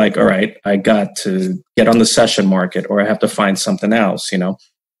 and then you're like, all right, I got to get on the session market, or I have to find something else,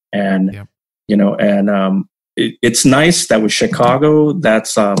 and, it's nice that with Chicago,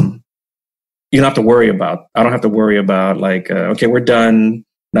 that's, you don't have to worry about, I don't have to worry about like, okay, we're done.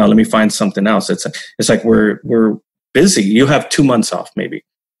 Now let me find something else. It's like, we're busy. You have 2 months off maybe,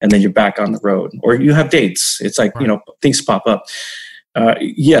 and then you're back on the road, or you have dates. It's like, things pop up.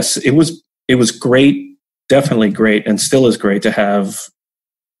 Yes, it was great. Definitely great, and still is great to have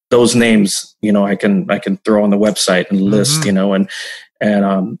those names. I can throw on the website and list. And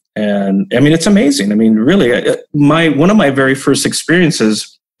I mean, it's amazing. I mean, really, one of my very first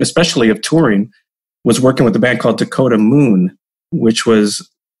experiences, especially of touring, was working with a band called Dakota Moon, which was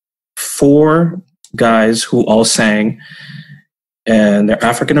 4 guys who all sang, and they're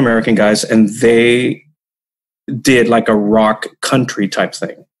African American guys, and they did like a rock country type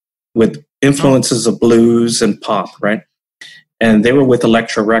thing with influences of blues and pop, right? And they were with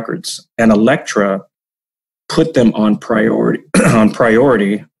Elektra Records, and Elektra put them on priority,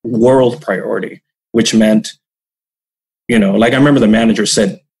 world priority, which meant, like I remember the manager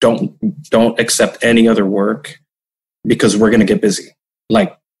said, don't accept any other work, because we're going to get busy,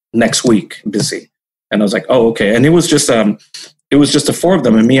 like next week, busy. And I was like, oh, okay. And it was just the 4 of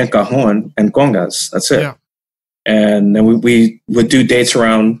them, and me and Cajon and Congas. That's it. Yeah. And then we would do dates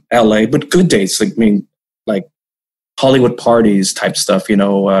around LA, but good dates. Like Hollywood parties type stuff,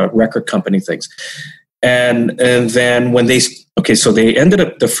 record company things. And then when so they ended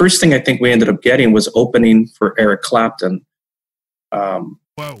up, the first thing I think we ended up getting was opening for Eric Clapton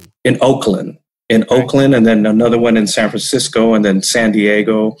in Oakland, and then another one in San Francisco, and then San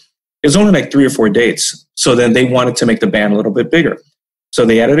Diego. It was only like 3 or 4 dates. So then they wanted to make the band a little bit bigger. So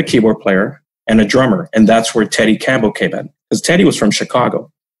they added a keyboard player and a drummer. And that's where Teddy Campbell came in, because Teddy was from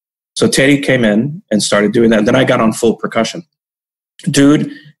Chicago. So Teddy came in and started doing that. And then I got on full percussion.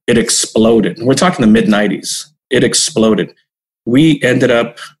 Dude, it exploded. We're talking the mid-90s. It exploded. We ended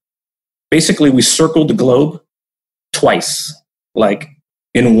up, basically, we circled the globe twice, like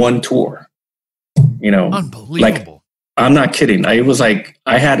in one tour. Unbelievable. Like, I'm not kidding. I was like,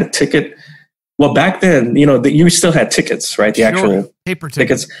 I had a ticket. Well, back then, you still had tickets, right? The actual paper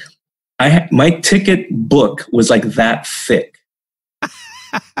tickets. My ticket book was like that thick.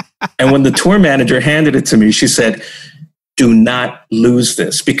 And when the tour manager handed it to me, she said, do not lose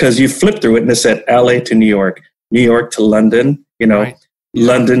this, because you flip through it and it said LA to New York to London,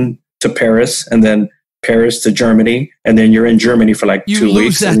 London to Paris, and then Paris to Germany. And then you're in Germany for like 2 weeks. You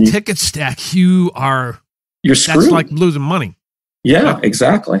lose that ticket stack, you're screwed. That's like losing money. Yeah,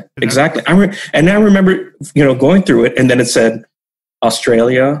 exactly. Exactly. And I remember, going through it, and then it said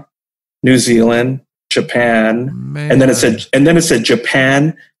Australia, New Zealand, Japan, and then it said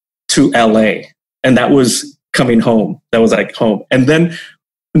Japan to LA, and that was coming home. That was like home. And then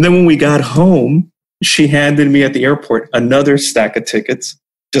when we got home, she handed me at the airport another stack of tickets,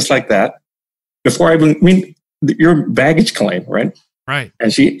 just like that. Before your baggage claim, right? Right.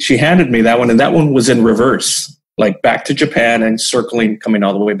 And she handed me that one, and that one was in reverse, like back to Japan and circling, coming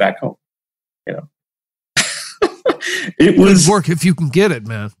all the way back home. It was work if you can get it,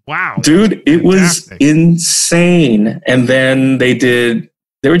 man. Wow, dude, it was insane. And then they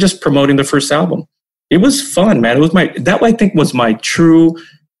were just promoting the first album. It was fun, man. It was I think was my true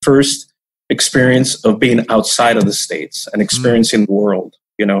first experience of being outside of the States and experiencing the world,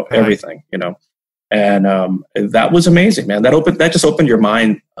 everything, and that was amazing, man. That just opened your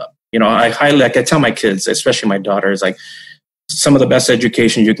mind up. I tell my kids, especially my daughters, like, some of the best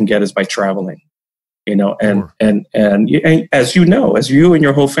education you can get is by traveling. And as you and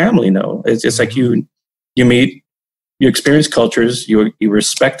your whole family know, it's like you meet, you experience cultures, you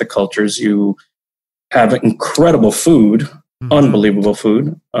respect the cultures, you have incredible food, unbelievable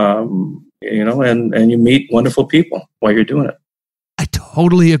food, and you meet wonderful people while you're doing it. I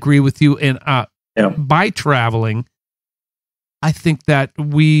totally agree with you. And by traveling, I think that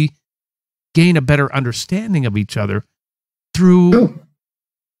we gain a better understanding of each other through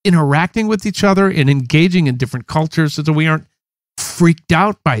interacting with each other and engaging in different cultures, so that we aren't freaked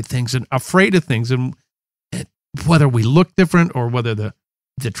out by things and afraid of things, and whether we look different or whether the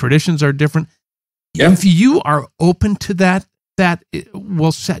traditions are different. Yeah. If you are open to that that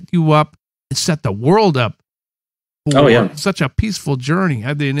will set you up and set the world up for such a peaceful journey.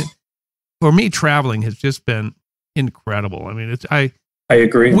 I mean, for me, traveling has just been incredible. I mean, I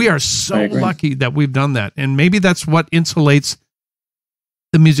agree. We are so lucky that we've done that. And maybe that's what insulates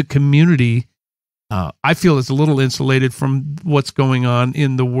the music community. I feel it's a little insulated from what's going on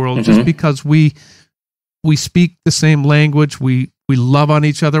in the world, just because we speak the same language. We love on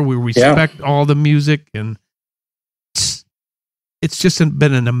each other. We respect all the music, and it's just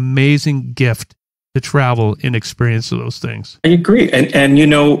been an amazing gift to travel and experience those things. I agree. And you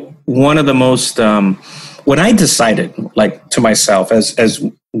know, one of the most, when I decided, like, to myself, as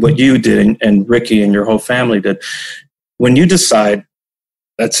what you did and Ricky and your whole family did, when you decide,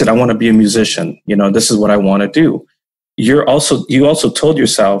 that's it, I want to be a musician, you know, this is what I want to do. You also told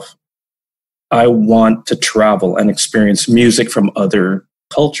yourself, I want to travel and experience music from other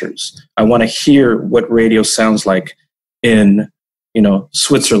cultures. I want to hear what radio sounds like in, you know,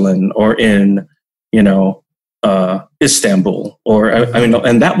 Switzerland or in, you know, Istanbul, or I mean,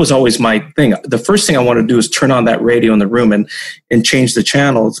 and that was always my thing. The first thing I want to do is turn on that radio in the room and change the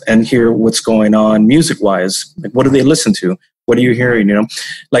channels and hear what's going on music wise. Like, what do they listen to? What are you hearing? You know,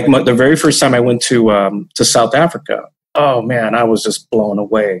 like the very first time I went to South Africa. Oh man, I was just blown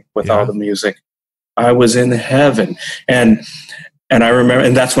away with all the music. I was in heaven, and I remember,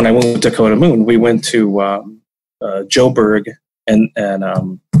 and that's when I went to Dakota Moon. We went to Joburg and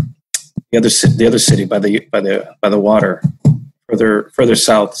the other city by the water, further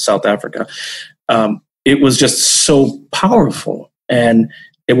South Africa. It was just so powerful, and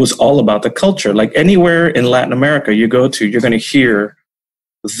it was all about the culture. Like anywhere in Latin America you go to, you're going to hear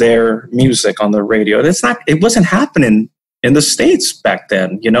their music on the radio. It wasn't happening in the States back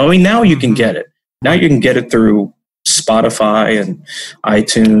then. You know, I mean, now you can get it. Now you can get it through Spotify and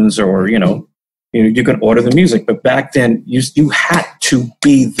iTunes, or you can order the music. But back then, you had to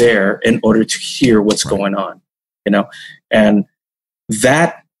be there in order to hear what's going on. You know, and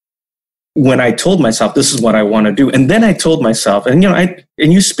that, when I told myself this is what I want to do, and then I told myself, and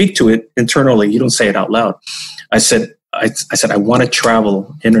you speak to it internally, you don't say it out loud. I said I want to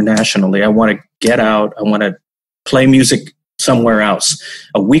travel internationally. I want to get out. I want to play music somewhere else.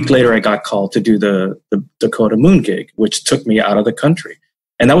 A week later, I got called to do the Dakota Moon gig, which took me out of the country.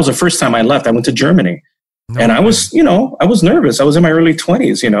 And that was the first time I left. I went to Germany. I was nervous. I was in my early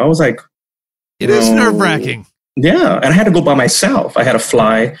 20s. I was like, it is nerve-wracking. Yeah. And I had to go by myself. I had to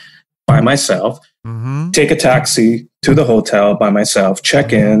fly by myself, take a taxi to the hotel by myself,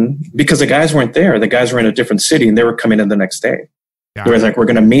 check in, because the guys weren't there. The guys were in a different city, and they were coming in the next day. They were like, we're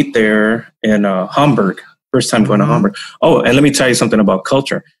going to meet there in Hamburg. First time going to Hamburg. Oh, and let me tell you something about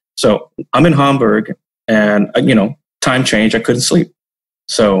culture. So I'm in Hamburg, and, time change. I couldn't sleep.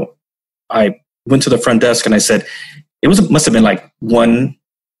 So I went to the front desk, and I said, must have been like 1,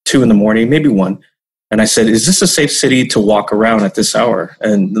 2 in the morning, maybe 1. And I said, is this a safe city to walk around at this hour?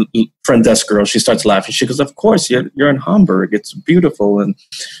 And the front desk girl, she starts laughing. She goes, of course, you're in Hamburg. It's beautiful. And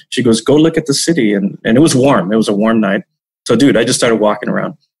she goes, go look at the city. And it was warm. It was a warm night. So, dude, I just started walking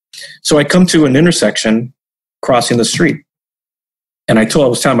around. So I come to an intersection, crossing the street. And I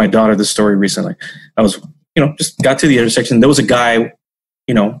was telling my daughter this story recently. I was, just got to the intersection. There was a guy,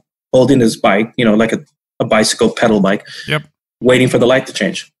 holding his bike, like a bicycle pedal bike, waiting for the light to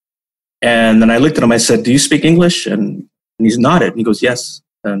change. And then I looked at him. I said, do you speak English? And he's nodded. And he goes, yes.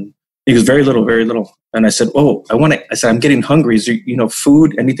 And he goes, very little, very little. And I said, I said, I'm getting hungry. Is there,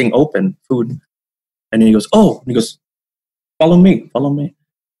 food, anything open, food? And he goes, oh, and he goes, follow me.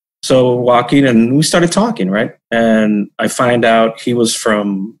 So walking, and we started talking, right? And I find out he was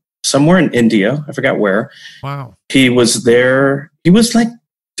from somewhere in India. I forgot where. Wow. He was there. He was like,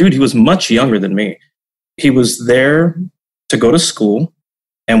 dude, he was much younger than me. He was there to go to school,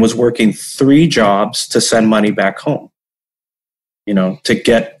 and was working 3 jobs to send money back home,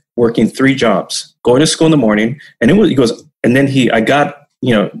 working 3 jobs, going to school in the morning. And it was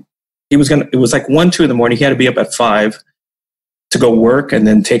like 1, 2 in the morning. He had to be up at 5 to go work, and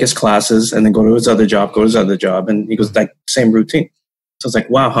then take his classes, and then go to his other job, And he goes, like, same routine. So I was like,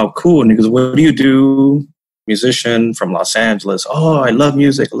 wow, how cool. And he goes, what do you do? Musician from Los Angeles. Oh, I love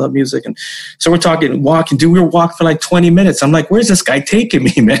music. And so we're walking. Dude, we were walking for like 20 minutes. I'm like, where's this guy taking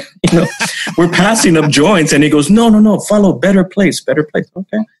me, man? We're passing up joints, and he goes, no, follow, better place.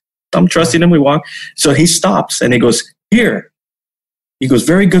 Okay. I'm trusting him. We walk. So he stops, and he goes, here. He goes,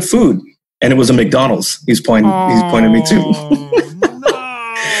 very good food. And it was a McDonald's. He's pointing me to.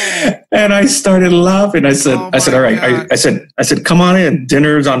 And I started laughing. I said, all right. I said, come on in.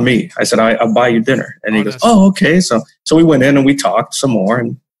 Dinner's on me. I said, I'll buy you dinner. And he goes, oh, okay. So we went in, and we talked some more.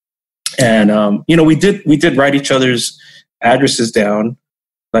 And we did write each other's addresses down,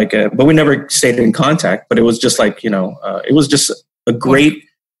 like, but we never stayed in contact. But it was just like, it was just a great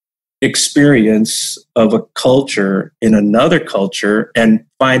experience of a culture in another culture, and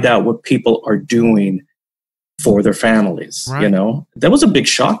find out what people are doing for their families. Right. That was a big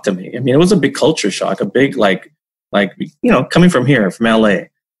shock to me. I mean, it was a big culture shock, a big like coming from here, from LA,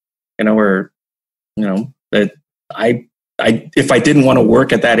 where that I if I didn't want to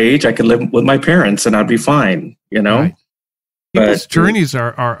work at that age, I could live with my parents and I'd be fine. Right. People's journeys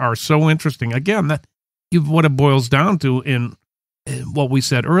are so interesting. Again, what it boils down to in what we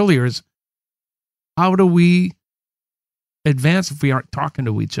said earlier is, how do we advance if we aren't talking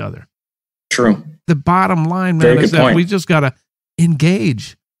to each other? True. The bottom line, man, is that we just got to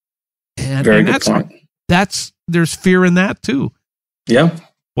engage. And there's fear in that too. Yeah.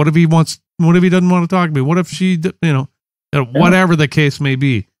 What if he doesn't want to talk to me? What if she, whatever the case may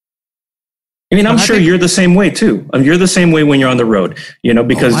be. I mean, I'm sure you're the same way too. You're the same way when you're on the road,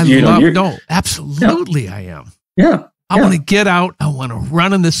 because absolutely I am. Yeah. I want to get out. I want to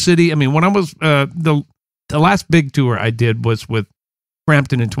run in the city. I mean, when I was, the last big tour I did was with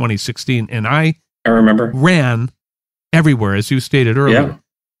Brampton in 2016, and I remember ran everywhere, as you stated earlier.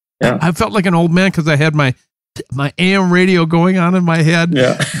 Yeah. I felt like an old man because I had my AM radio going on in my head,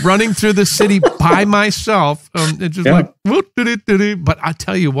 running through the city by myself. It's just like, but I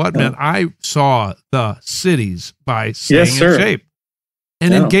tell you what, man, I saw the cities by staying in shape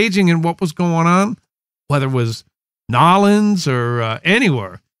and engaging in what was going on, whether it was Nolans or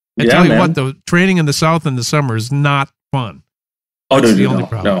anywhere. I tell you what, the training in the South in the summer is not fun. Oh,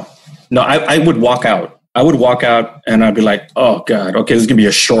 no, I would walk out. I would walk out and I'd be like, oh God, okay, this is going to be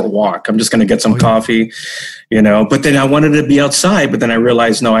a short walk. I'm just going to get some coffee, but then I wanted to be outside, but then I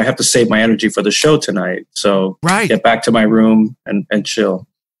realized, no, I have to save my energy for the show tonight. So get back to my room and chill.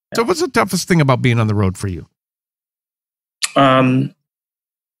 Yeah. So what's the toughest thing about being on the road for you?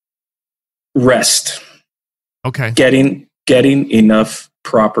 Rest. Okay. Getting enough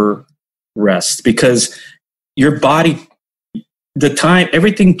proper rest, because your body, the time,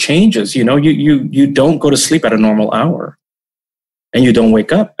 everything changes. You don't go to sleep at a normal hour, and you don't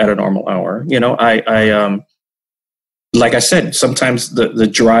wake up at a normal hour. I like I said, sometimes the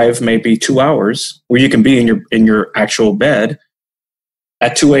drive may be 2 hours where you can be in your actual bed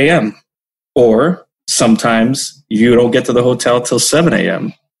at 2 a.m. Or sometimes you don't get to the hotel till 7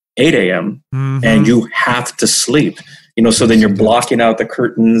 a.m., 8 a.m., and you have to sleep. So then you're blocking out the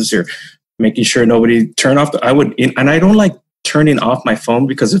curtains, you're making sure nobody turn off. And I don't like turning off my phone,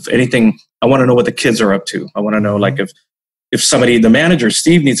 because if anything, I want to know what the kids are up to. I want to know, like, if somebody, the manager,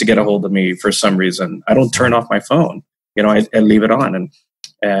 Steve, needs to get a hold of me for some reason, I don't turn off my phone. I leave it on,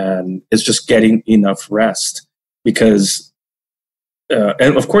 and it's just getting enough rest, because,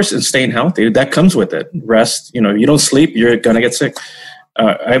 and of course, in staying healthy, that comes with it. Rest, you don't sleep, you're going to get sick.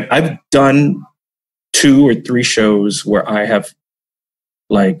 I've done 2 or 3 shows where I have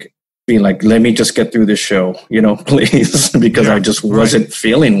been like, let me just get through this show, please, because I just wasn't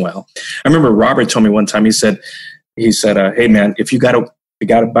feeling well. I remember Robert told me one time, he said, hey man, if you gotta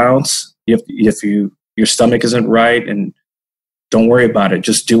bounce, if your stomach isn't right, and don't worry about it,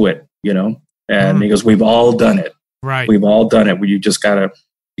 just do it, and he goes, we've all done it. Right. We've all done it, where you just gotta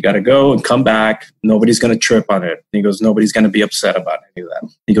go and come back. Nobody's going to trip on it. And he goes, nobody's going to be upset about any of that.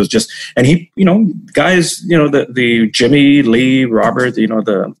 He goes, and he, guys, the Jimmy, Lee, Robert,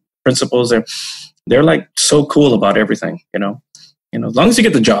 the principals, they're like so cool about everything, as long as you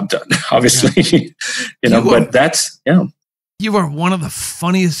get the job done, obviously, but that's, You are one of the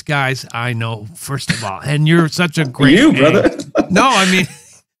funniest guys I know, first of all. And you're such a great brother. No, I mean,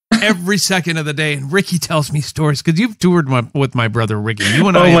 every second of the day. And Ricky tells me stories, because you've toured with my brother Ricky. You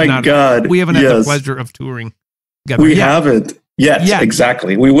and I we haven't had the pleasure of touring together. We haven't yet.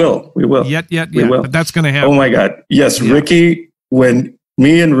 Exactly. We will. Yet. We will. But that's going to happen. Oh my God. Yes. Yeah. Ricky, when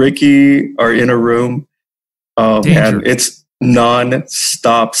me and Ricky are in a room, man, it's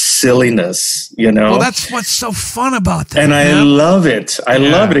non-stop silliness, Well, that's what's so fun about that. And I love it. I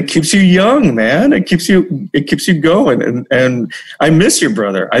love it. It keeps you young, man. It keeps you going. And I miss your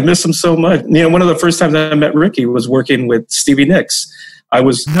brother. I miss him so much. One of the first times I met Ricky was working with Stevie Nicks. Back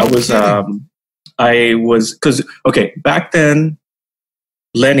then,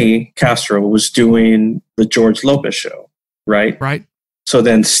 Lenny Castro was doing the George Lopez show, right? Right. So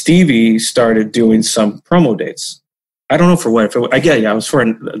then Stevie started doing some promo dates. I don't know for what. It was for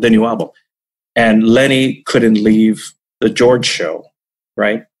the new album. And Lenny couldn't leave the George show,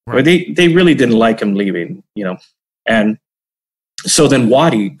 right? Or they really didn't like him leaving, And so then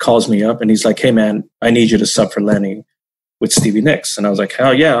Waddy calls me up and he's like, hey, man, I need you to sub for Lenny with Stevie Nicks. And I was like,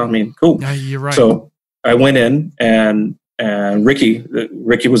 hell yeah, I mean, cool. Yeah, you're right. So I went in and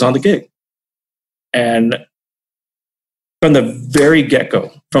Ricky was on the gig. And from the very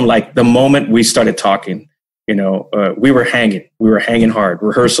get-go, from like the moment we started talking, we were hanging hard,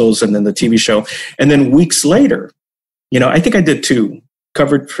 rehearsals and then the TV show. And then weeks later, I think I did 2,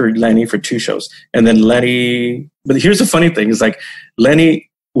 covered for Lenny for 2 shows. And then Lenny, but here's the funny thing is like Lenny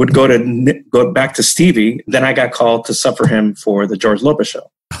would go back to Stevie. Then I got called to sub for him for the George Lopez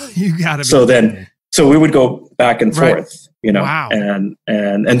show. You gotta be so we would go back and forth, Wow. and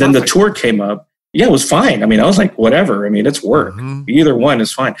then the tour came up. Yeah, it was fine. I mean, I was like, whatever. I mean, it's work. Mm-hmm. Either one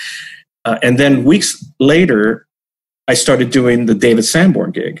is fine. And then weeks later, I started doing the David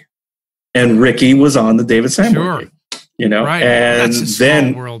Sanborn gig, and Ricky was on the David Sanborn gig. Right. And that's a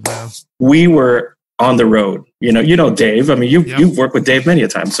then world now. We were on the road. Dave. I mean, you've worked with Dave many a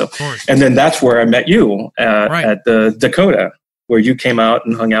time. So, and then that's where I met you at the Dakota, where you came out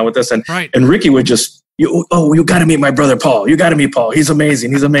and hung out with us. And Ricky would just, you got to meet my brother Paul. You got to meet Paul. He's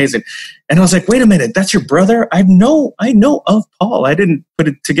amazing. He's amazing. And I was like, wait a minute, that's your brother? I know of Paul. I didn't put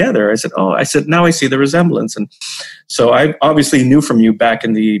it together. I said, now I see the resemblance. And so I obviously knew from you back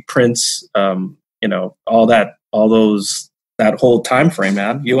in the Prince, that whole time frame,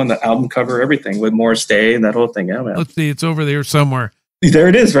 man. You on the album cover, everything with Morris Day and that whole thing. Yeah, man. Let's see, it's over there somewhere. There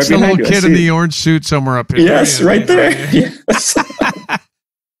it is, right behind you. It's a little kid in the orange suit somewhere up here. Yes, right there. Yes.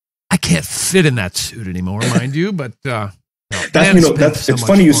 I can't fit in that suit anymore, mind you, but it's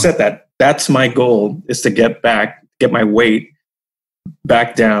funny you said that. That's my goal, is to get my weight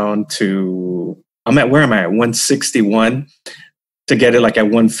back down to, where am I at? 161, to get it like at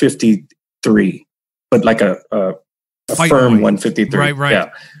 153, but like a firm 153. Right. Yeah.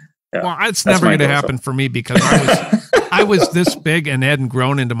 Well, it's never going to happen for me because I was this big and hadn't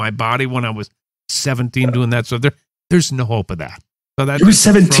grown into my body when I was 17 doing that. So there's no hope of that. So that you were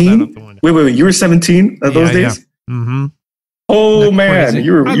 17? Wait. You were 17 those days? Yeah. Mm-hmm. Oh, that's man. Crazy.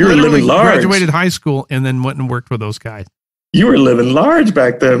 You were living large. Graduated high school and then went and worked with those guys. You were living large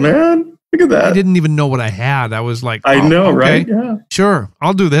back then, man. Look at that. I didn't even know what I had. I was like, I know, okay, right? Yeah. Sure.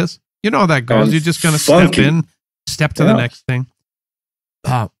 I'll do this. You know how that goes. You're just going to step to the next thing.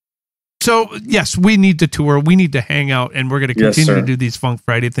 So yes, we need to tour. We need to hang out, and we're going to continue to do these Funk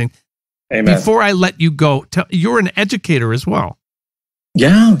Friday things. Amen. Before I let you go, you're an educator as well.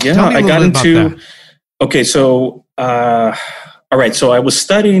 Yeah. I got into. Okay, so all right. So I was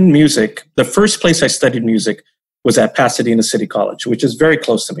studying music. The first place I studied music was at Pasadena City College, which is very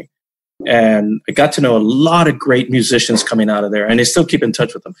close to me, and I got to know a lot of great musicians coming out of there, and I still keep in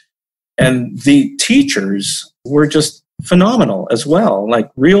touch with them. And the teachers were just phenomenal as well, like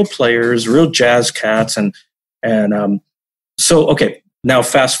real players, real jazz cats. So, okay, now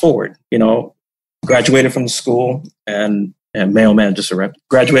fast forward, graduated from the school and mailman just arrived,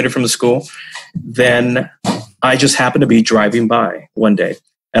 graduated from the school. Then I just happened to be driving by one day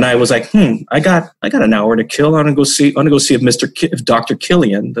and I was like, I got an hour to kill. I want to go see if Dr.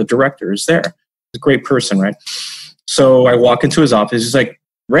 Killian, the director, is there. He's a great person, right? So I walk into his office. He's like,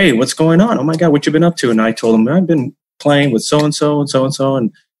 Ray, what's going on? Oh my God, what you been up to? And I told him, I've been playing with so-and-so and so-and-so.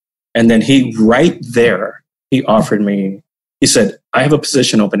 And then he offered me, he said, I have a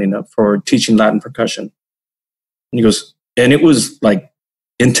position opening up for teaching Latin percussion. And he goes, and it was like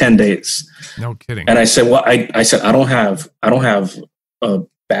in 10 days. No kidding. And I said, well, I said, I don't have a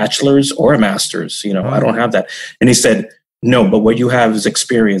bachelor's or a master's, I don't have that. And he said, no, but what you have is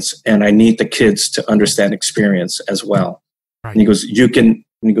experience. And I need the kids to understand experience as well. Right. And he goes,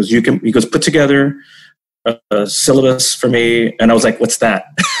 he goes, put together a syllabus for me. And I was like, what's that?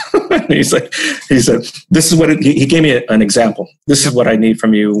 he said, this is what he gave me an example. This is what I need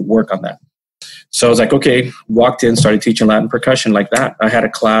from you. Work on that. So I was like, okay, walked in, started teaching Latin percussion like that. I had a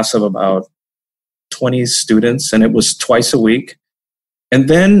class of about 20 students and it was twice a week. And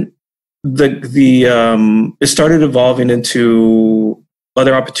then it started evolving into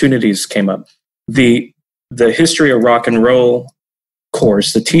other opportunities came up. The history of rock and roll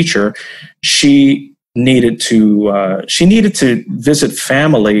course, the teacher, she needed to visit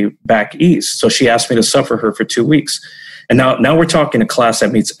family back east. So she asked me to suffer her for 2 weeks. And now we're talking a class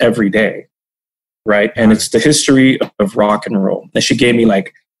that meets every day, right? And it's the history of rock and roll. And she gave me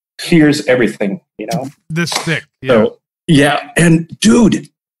like, here's everything, This thick. Yeah. So, yeah. And dude,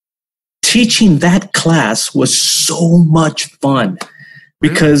 teaching that class was so much fun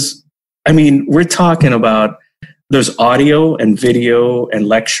because, we're talking about there's audio and video and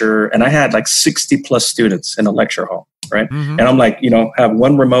lecture. And I had like 60 plus students in a lecture hall, right? Mm-hmm. And I'm like, have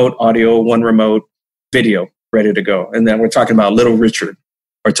one remote audio, one remote video ready to go. And then we're talking about Little Richard.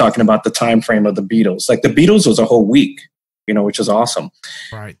 We're talking about the time frame of the Beatles. Like the Beatles was a whole week, which is awesome.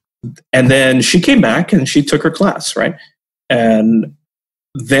 Right. And then she came back and she took her class, right? And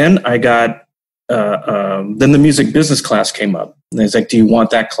then I got, then the music business class came up. And it's like, do you want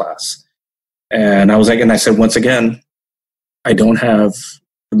that class? And I was like, and I said, once again, I don't have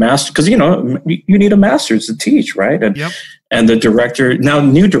the master, because, you know, you need a master's to teach, right? And, and the director, now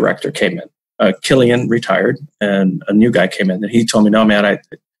new director came in. Killian retired, and a new guy came in. And he told me, no, man,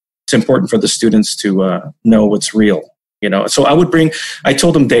 it's important for the students to know what's real, you know? So I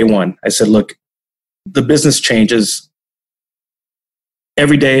told him day one, I said, look, the business changes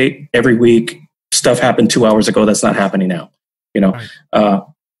every day, every week. Stuff happened 2 hours ago that's not happening now, you know? Right.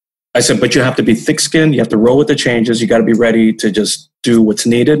 I said, but you have to be thick-skinned. You have to roll with the changes. You got to be ready to just do what's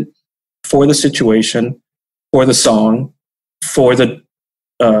needed for the situation, for the song, for the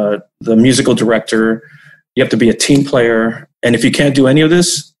musical director. You have to be a team player. And if you can't do any of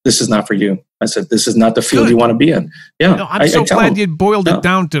this, this is not for you. I said, this is not the field you want to be in. Yeah. No, I'm so glad you boiled it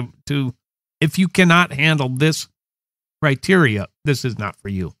down to if you cannot handle this criteria, this is not for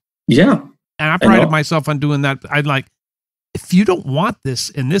you. Yeah. And I prided myself on doing that. I'd like, if you don't want this,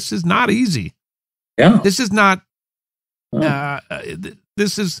 and this is not easy. Yeah. This is not, it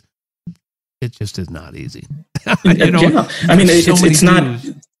just is not easy. You know, yeah. I mean, it's not,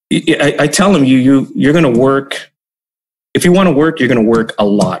 I tell them you're going to work. If you want to work, you're going to work a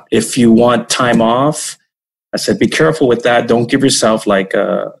lot. If you want time off, I said, be careful with that. Don't give yourself like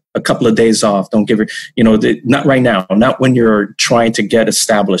a couple of days off. Don't give not right now, not when you're trying to get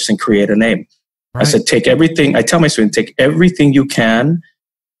established and create a name. Right. I said, take everything. I tell my students, take everything you can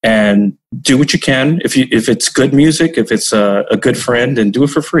and do what you can. If it's good music, if it's a good friend, and do it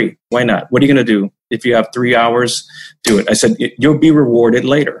for free. Why not? What are you going to do? If you have 3 hours, do it. I said, you'll be rewarded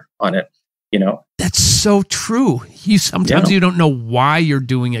later on it. You know, that's so true. Sometimes you don't know why you're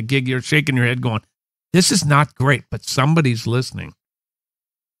doing a gig. You're shaking your head going, this is not great, but somebody's listening.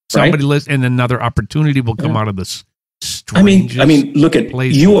 Somebody listen, and another opportunity will come out of this. I mean, look at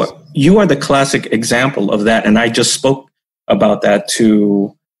places. You are the classic example of that. And I just spoke about that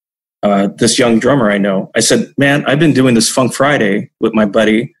to this young drummer I know. I said, man, I've been doing this Funk Friday with my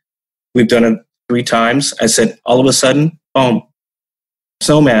buddy. We've done it 3 times. I said, all of a sudden, boom,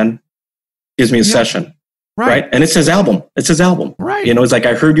 Soul Man gives me a session. Right. And it's his album. Right. You know, it's like,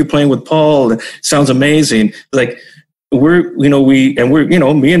 I heard you playing with Paul. It sounds amazing. Like, me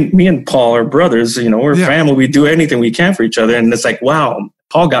and Paul are brothers, you know, we're family. We do anything we can for each other. And it's like, wow,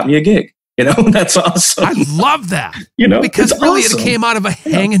 Paul got me a gig, you know, that's awesome. I love that, you know, because really awesome. It came out of a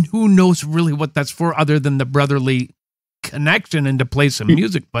hang, and who knows really what that's for other than the brotherly connection and to play some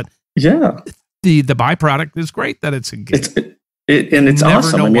music. But the byproduct is great that it's a gig. It's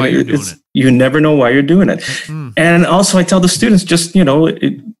awesome. I mean, you never know why you're doing it. Mm-hmm. And also I tell the students, just, you know,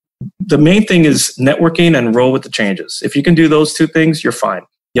 the main thing is networking and roll with the changes. If you can do those 2 things, you're fine.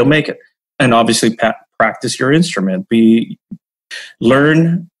 You'll make it. And obviously practice your instrument.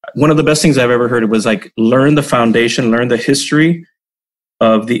 Learn. One of the best things I've ever heard was like, learn the foundation, learn the history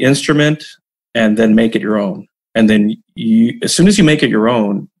of the instrument, and then make it your own. And then as soon as you make it your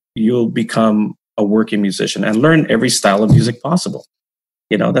own, you'll become a working musician and learn every style of music possible.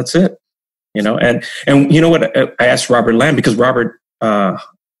 You know, that's it. You know, and you know what? I asked Robert Lamb, because Robert, I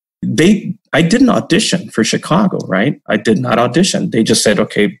didn't audition for Chicago, right? I did not audition. They just said,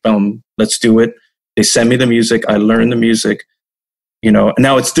 okay, let's do it. They send me the music. I learn the music, you know.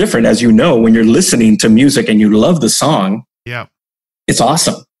 Now it's different, as you know, when you're listening to music and you love the song. Yeah, it's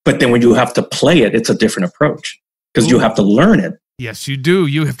awesome. But then when you have to play it, it's a different approach, because you have to learn it. Yes, you do.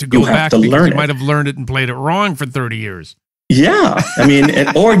 You have to go back because you might have learned it and played it wrong for 30 years. Yeah. I mean,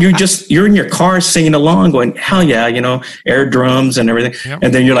 or you're in your car singing along going, hell yeah, you know, air drums and everything. Yep.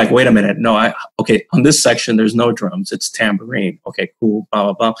 And then you're like, wait a minute. No, on this section, there's no drums. It's tambourine. Okay, cool.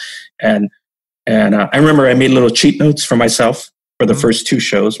 Blah, blah, blah. And I remember I made little cheat notes for myself for the first 2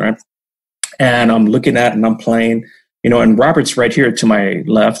 shows, right? And I'm looking at and I'm playing, you know, and Robert's right here to my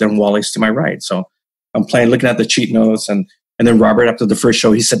left and Wally's to my right. So I'm playing, looking at the cheat notes. And then Robert, after the first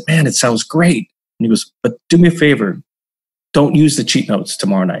show, he said, man, it sounds great. And he goes, but do me a favor. Don't use the cheat notes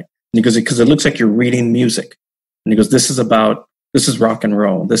tomorrow night. And he goes, because it looks like you're reading music. And he goes, this is rock and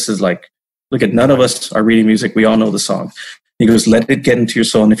roll. This is like, look at, none of us are reading music. We all know the song. And he goes, let it get into your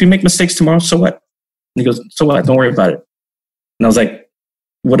soul. And if you make mistakes tomorrow, so what? And he goes, so what? Don't worry about it. And I was like,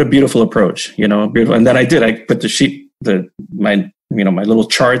 what a beautiful approach, you know, beautiful. And then I put my little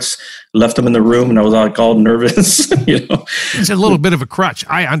charts, left them in the room, and I was all nervous, you know. It's a little bit of a crutch.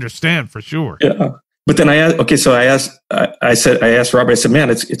 I understand for sure. Yeah. But then I asked Robert, I said,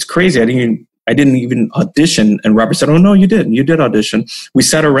 man, it's crazy. I didn't even audition. And Robert said, oh no, you did. You did audition. We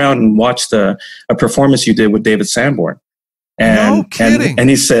sat around and watched a performance you did with David Sanborn. And, no kidding. And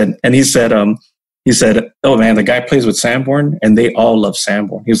he said, he said, "Oh man, the guy plays with Sanborn, and they all love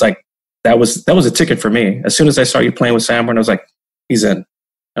Sanborn." He was like, "That was a ticket for me." As soon as I saw you playing with Sanborn, I was like, "He's in."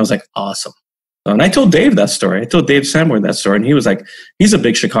 I was like, "Awesome." And I told Dave that story. I told Dave Sanborn that story, and he was like, he's a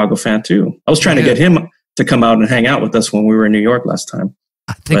big Chicago fan too. I was trying to get him to come out and hang out with us when we were in New York last time.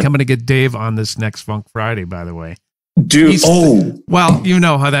 I think I'm going to get Dave on this next Funk Friday, by the way. Dude, well, you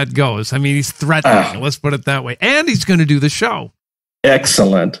know how that goes. I mean, he's threatening. Let's put it that way. And he's going to do the show.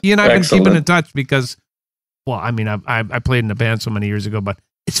 Excellent. He and I have been keeping in touch because, well, I mean, I played in a band so many years ago, but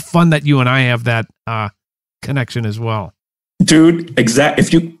it's fun that you and I have that connection as well. Dude,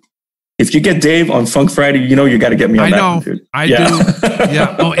 if you get Dave on Funk Friday, you know you got to get me on that one, dude. I do.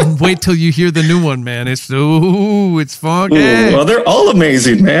 Yeah. Oh, and wait till you hear the new one, man. It's funky. Well, they're all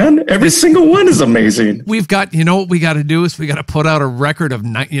amazing, man. Every single one is amazing. We've got, you know what we got to do is we got to put out a record of,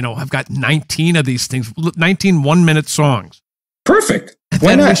 I've got 19 of these things, 19 1-minute songs. Perfect.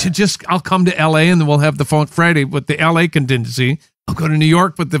 Why not? I'll come to LA and then we'll have the Funk Friday with the LA contingency. I'll go to New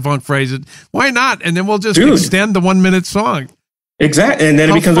York with the Funk Friday. Why not? And then we'll just extend the 1-minute song. Exactly, and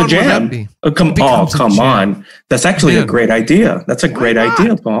then it becomes a jam. Come on. That's actually a great idea. That's a great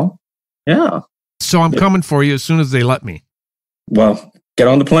idea, Paul. Yeah. So I'm coming for you as soon as they let me. Well, get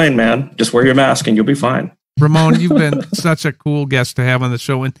on the plane, man. Just wear your mask and you'll be fine. Ramon, you've been such a cool guest to have on the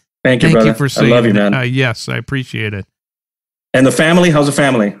show. And thank you, brother. For saying, I love you, man. Yes, I appreciate it. And the family? How's the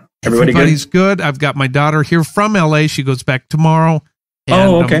family? Everybody's good. I've got my daughter here from LA. She goes back tomorrow.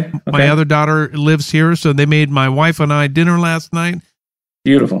 And, okay. My other daughter lives here, so they made my wife and I dinner last night.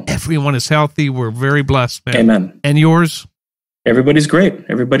 Beautiful. Everyone is healthy. We're very blessed, man. Amen. And yours? Everybody's great.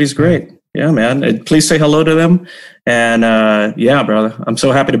 Everybody's great. Yeah, man. And please say hello to them. And yeah, brother, I'm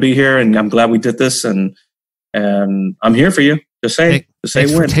so happy to be here, and I'm glad we did this. And I'm here for you. Thanks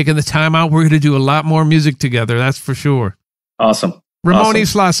for taking the time out. We're going to do a lot more music together. That's for sure. Awesome. Ramon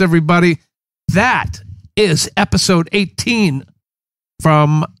Yslas, everybody. That is episode 18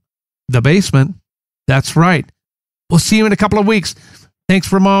 from The Basement. That's right. We'll see you in a couple of weeks.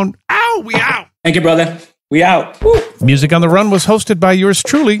 Thanks, Ramon. We out. Thank you, brother. We out. Woo. Music on the Run was hosted by yours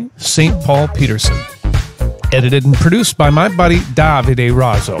truly, St. Paul Peterson. Edited and produced by my buddy Davide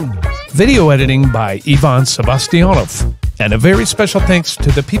Raso. Video editing by Ivan Sebastianov. And a very special thanks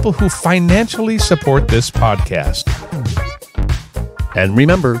to the people who financially support this podcast. And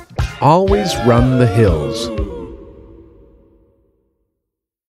remember, always run the hills.